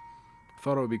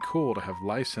 Thought it would be cool to have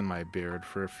lice in my beard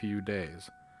for a few days.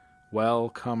 Well,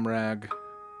 comrade,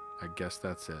 I guess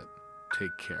that's it.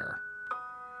 Take care.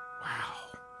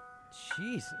 Wow.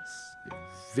 Jesus.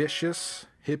 Vicious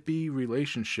hippie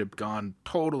relationship gone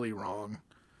totally wrong.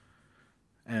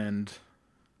 And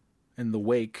in the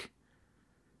wake,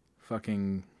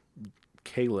 fucking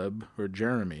Caleb or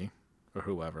Jeremy or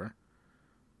whoever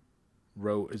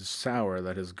wrote is sour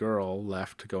that his girl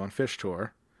left to go on fish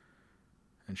tour,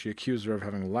 and she accused her of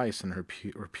having lice in her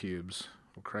pubes,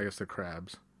 or I guess they're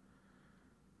crabs,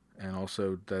 and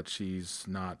also that she's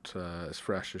not as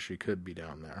fresh as she could be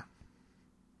down there.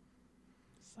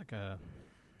 It's like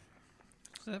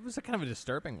that was a kind of a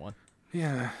disturbing one.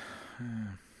 Yeah.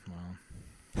 Well.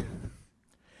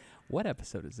 What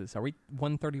episode is this? Are we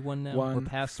 131 now? We're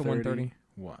past the 130?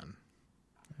 1.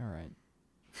 All right.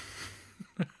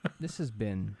 This has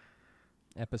been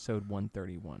episode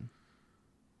 131.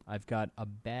 I've got a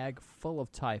bag full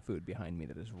of Thai food behind me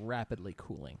that is rapidly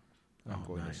cooling. I'm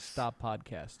going to stop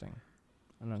podcasting,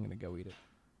 and I'm going to go eat it.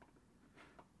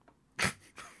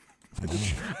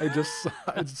 I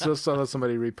just saw that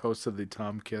somebody reposted the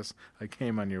Tom Kiss "I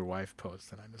came on your wife"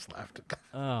 post, and I just laughed at that.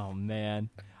 Oh man!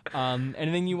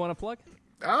 Anything you want to plug?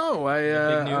 Oh,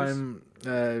 I'm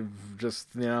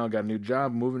just got a new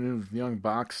job, moving in with Young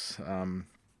Box,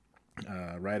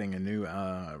 writing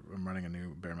I'm running a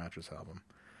new Bear Mattress album,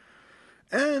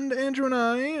 and Andrew and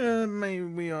I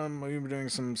we're doing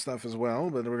some stuff as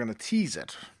well, but we're gonna tease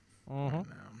it. Mm-hmm. Right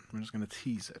now. We're just gonna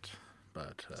tease it.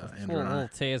 But Andrew and I... little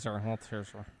teaser. A little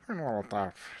teaser. And,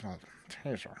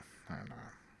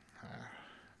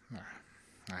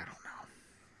 I don't know.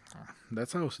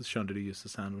 That's how Sean Diddy used to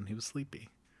sound when he was sleepy.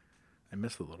 I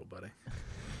miss the little buddy.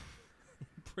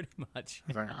 Pretty much.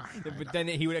 But then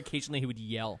he would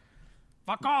yell,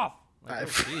 "Fuck off!" Like,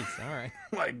 jeez, all right.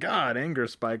 My God, Anger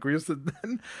Spike. We used to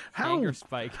Anger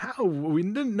Spike. How we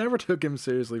never took him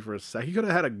seriously for a sec. He could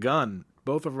have had a gun.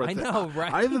 Both of us. I know,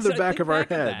 right? Either the back of our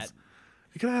heads.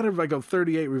 You could have had like a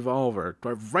 38 revolver,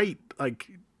 right,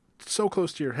 like so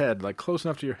close to your head, like close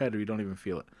enough to your head where you don't even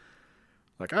feel it.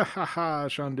 Like, ah ha ha,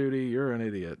 Sean Duty, you're an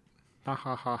idiot. Ha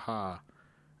ha ha ha.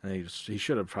 And he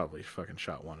should have probably fucking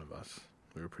shot one of us.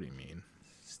 We were pretty mean.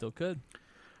 Still could.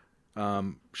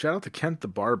 Shout out to Kent the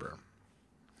Barber,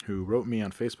 who wrote me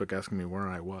on Facebook asking me where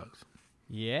I was.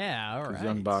 Yeah, all right.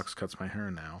 Young Box cuts my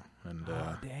hair now, and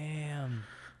damn,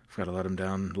 I've got to let him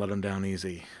down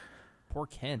easy. Poor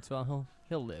Kent. Well,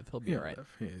 he'll live. He'll be all right.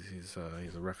 He's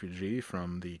a refugee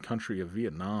from the country of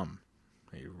Vietnam,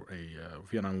 a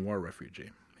Vietnam War refugee.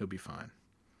 He'll be fine.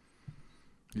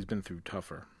 He's been through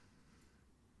tougher.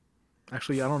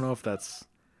 Actually, I don't know if that's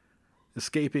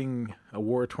escaping a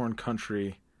war-torn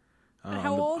country.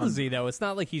 How old is he, though? It's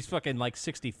not like he's fucking like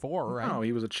 64, right? No,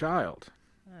 he was a child.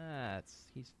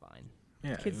 He's fine.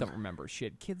 Yeah, kids don't remember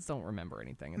shit. Kids don't remember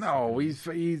anything.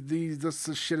 That's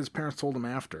the shit his parents told him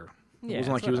after. It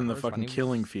wasn't like he was in the fucking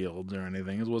killing fields or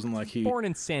anything. It wasn't like he... Born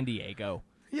in San Diego.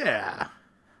 Yeah.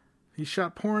 He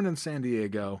shot porn in San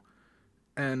Diego.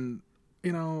 And,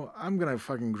 I'm going to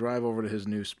fucking drive over to his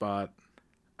new spot.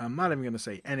 I'm not even going to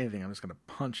say anything. I'm just going to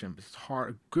punch him. It's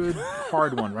hard, good,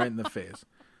 hard one right in the face.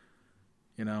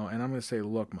 And I'm going to say,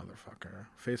 look, motherfucker,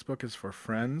 Facebook is for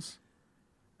friends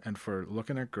and for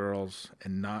looking at girls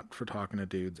and not for talking to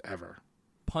dudes ever.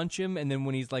 Punch him, and then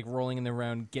when he's like rolling in the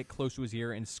round, get close to his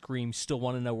ear and scream, "Still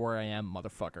want to know where I am,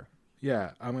 motherfucker."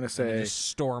 Yeah, I'm going to say... And just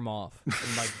storm off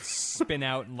and like spin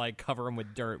out and like cover him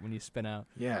with dirt when you spin out.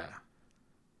 Yeah.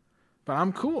 But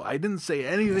I'm cool. I didn't say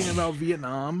anything about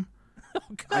Vietnam. Oh,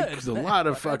 good. There's a lot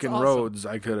of fucking roads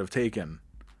I could have taken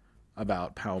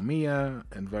about Palmia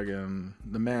and fucking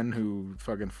the men who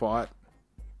fucking fought.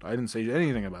 I didn't say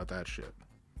anything about that shit.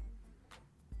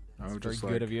 It's very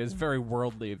good of you. It's very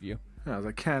worldly of you. Yeah, I was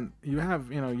like, Kent,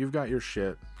 you've got your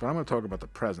shit, but I'm going to talk about the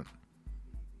present.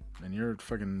 And you're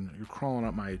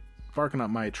barking up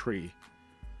my tree.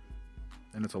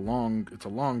 And it's a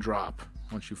long drop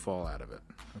once you fall out of it.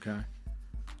 Okay?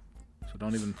 So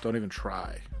don't even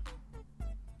try.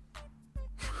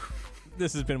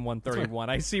 This has been 131.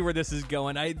 I see where this is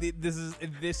going.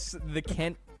 The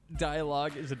Kent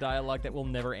dialogue is a dialogue that will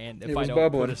never end if I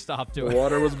don't put a stop to it. The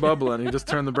water was bubbling. You just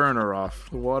turned the burner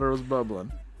off. The water was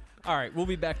bubbling. All right, we'll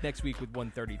be back next week with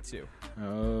 132.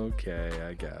 Okay,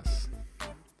 I guess.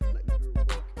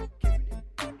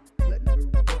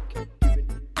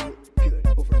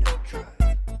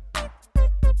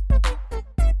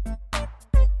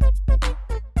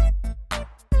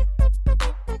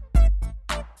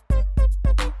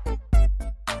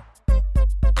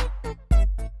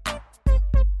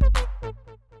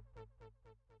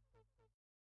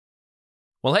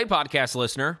 Well, hey, podcast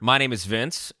listener. My name is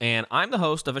Vince, and I'm the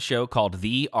host of a show called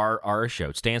The RR Show.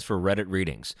 It stands for Reddit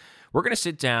Readings. We're going to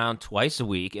sit down twice a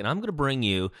week, and I'm going to bring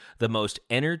you the most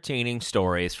entertaining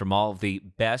stories from all of the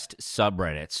best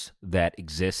subreddits that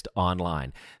exist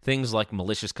online. Things like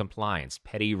malicious compliance,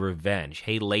 petty revenge,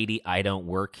 hey, lady, I don't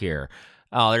work here.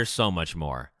 Oh, there's so much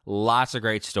more. Lots of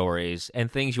great stories and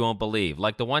things you won't believe.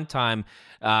 Like the one time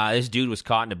this dude was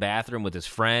caught in a bathroom with his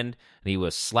friend and he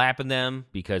was slapping them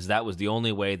because that was the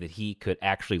only way that he could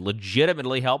actually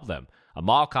legitimately help them. A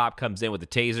mall cop comes in with a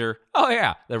taser. Oh,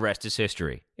 yeah, the rest is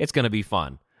history. It's going to be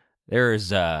fun.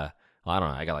 There's, I don't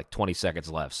know, I got like 20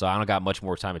 seconds left, so I don't got much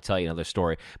more time to tell you another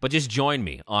story. But just join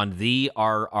me on The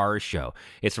RR Show.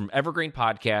 It's from Evergreen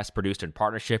Podcast, produced in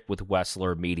partnership with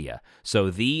Wessler Media. So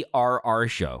The RR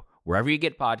Show, wherever you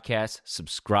get podcasts,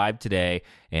 subscribe today.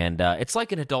 And it's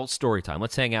like an adult story time.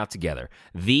 Let's hang out together.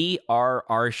 The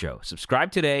RR Show.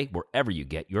 Subscribe today wherever you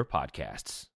get your podcasts.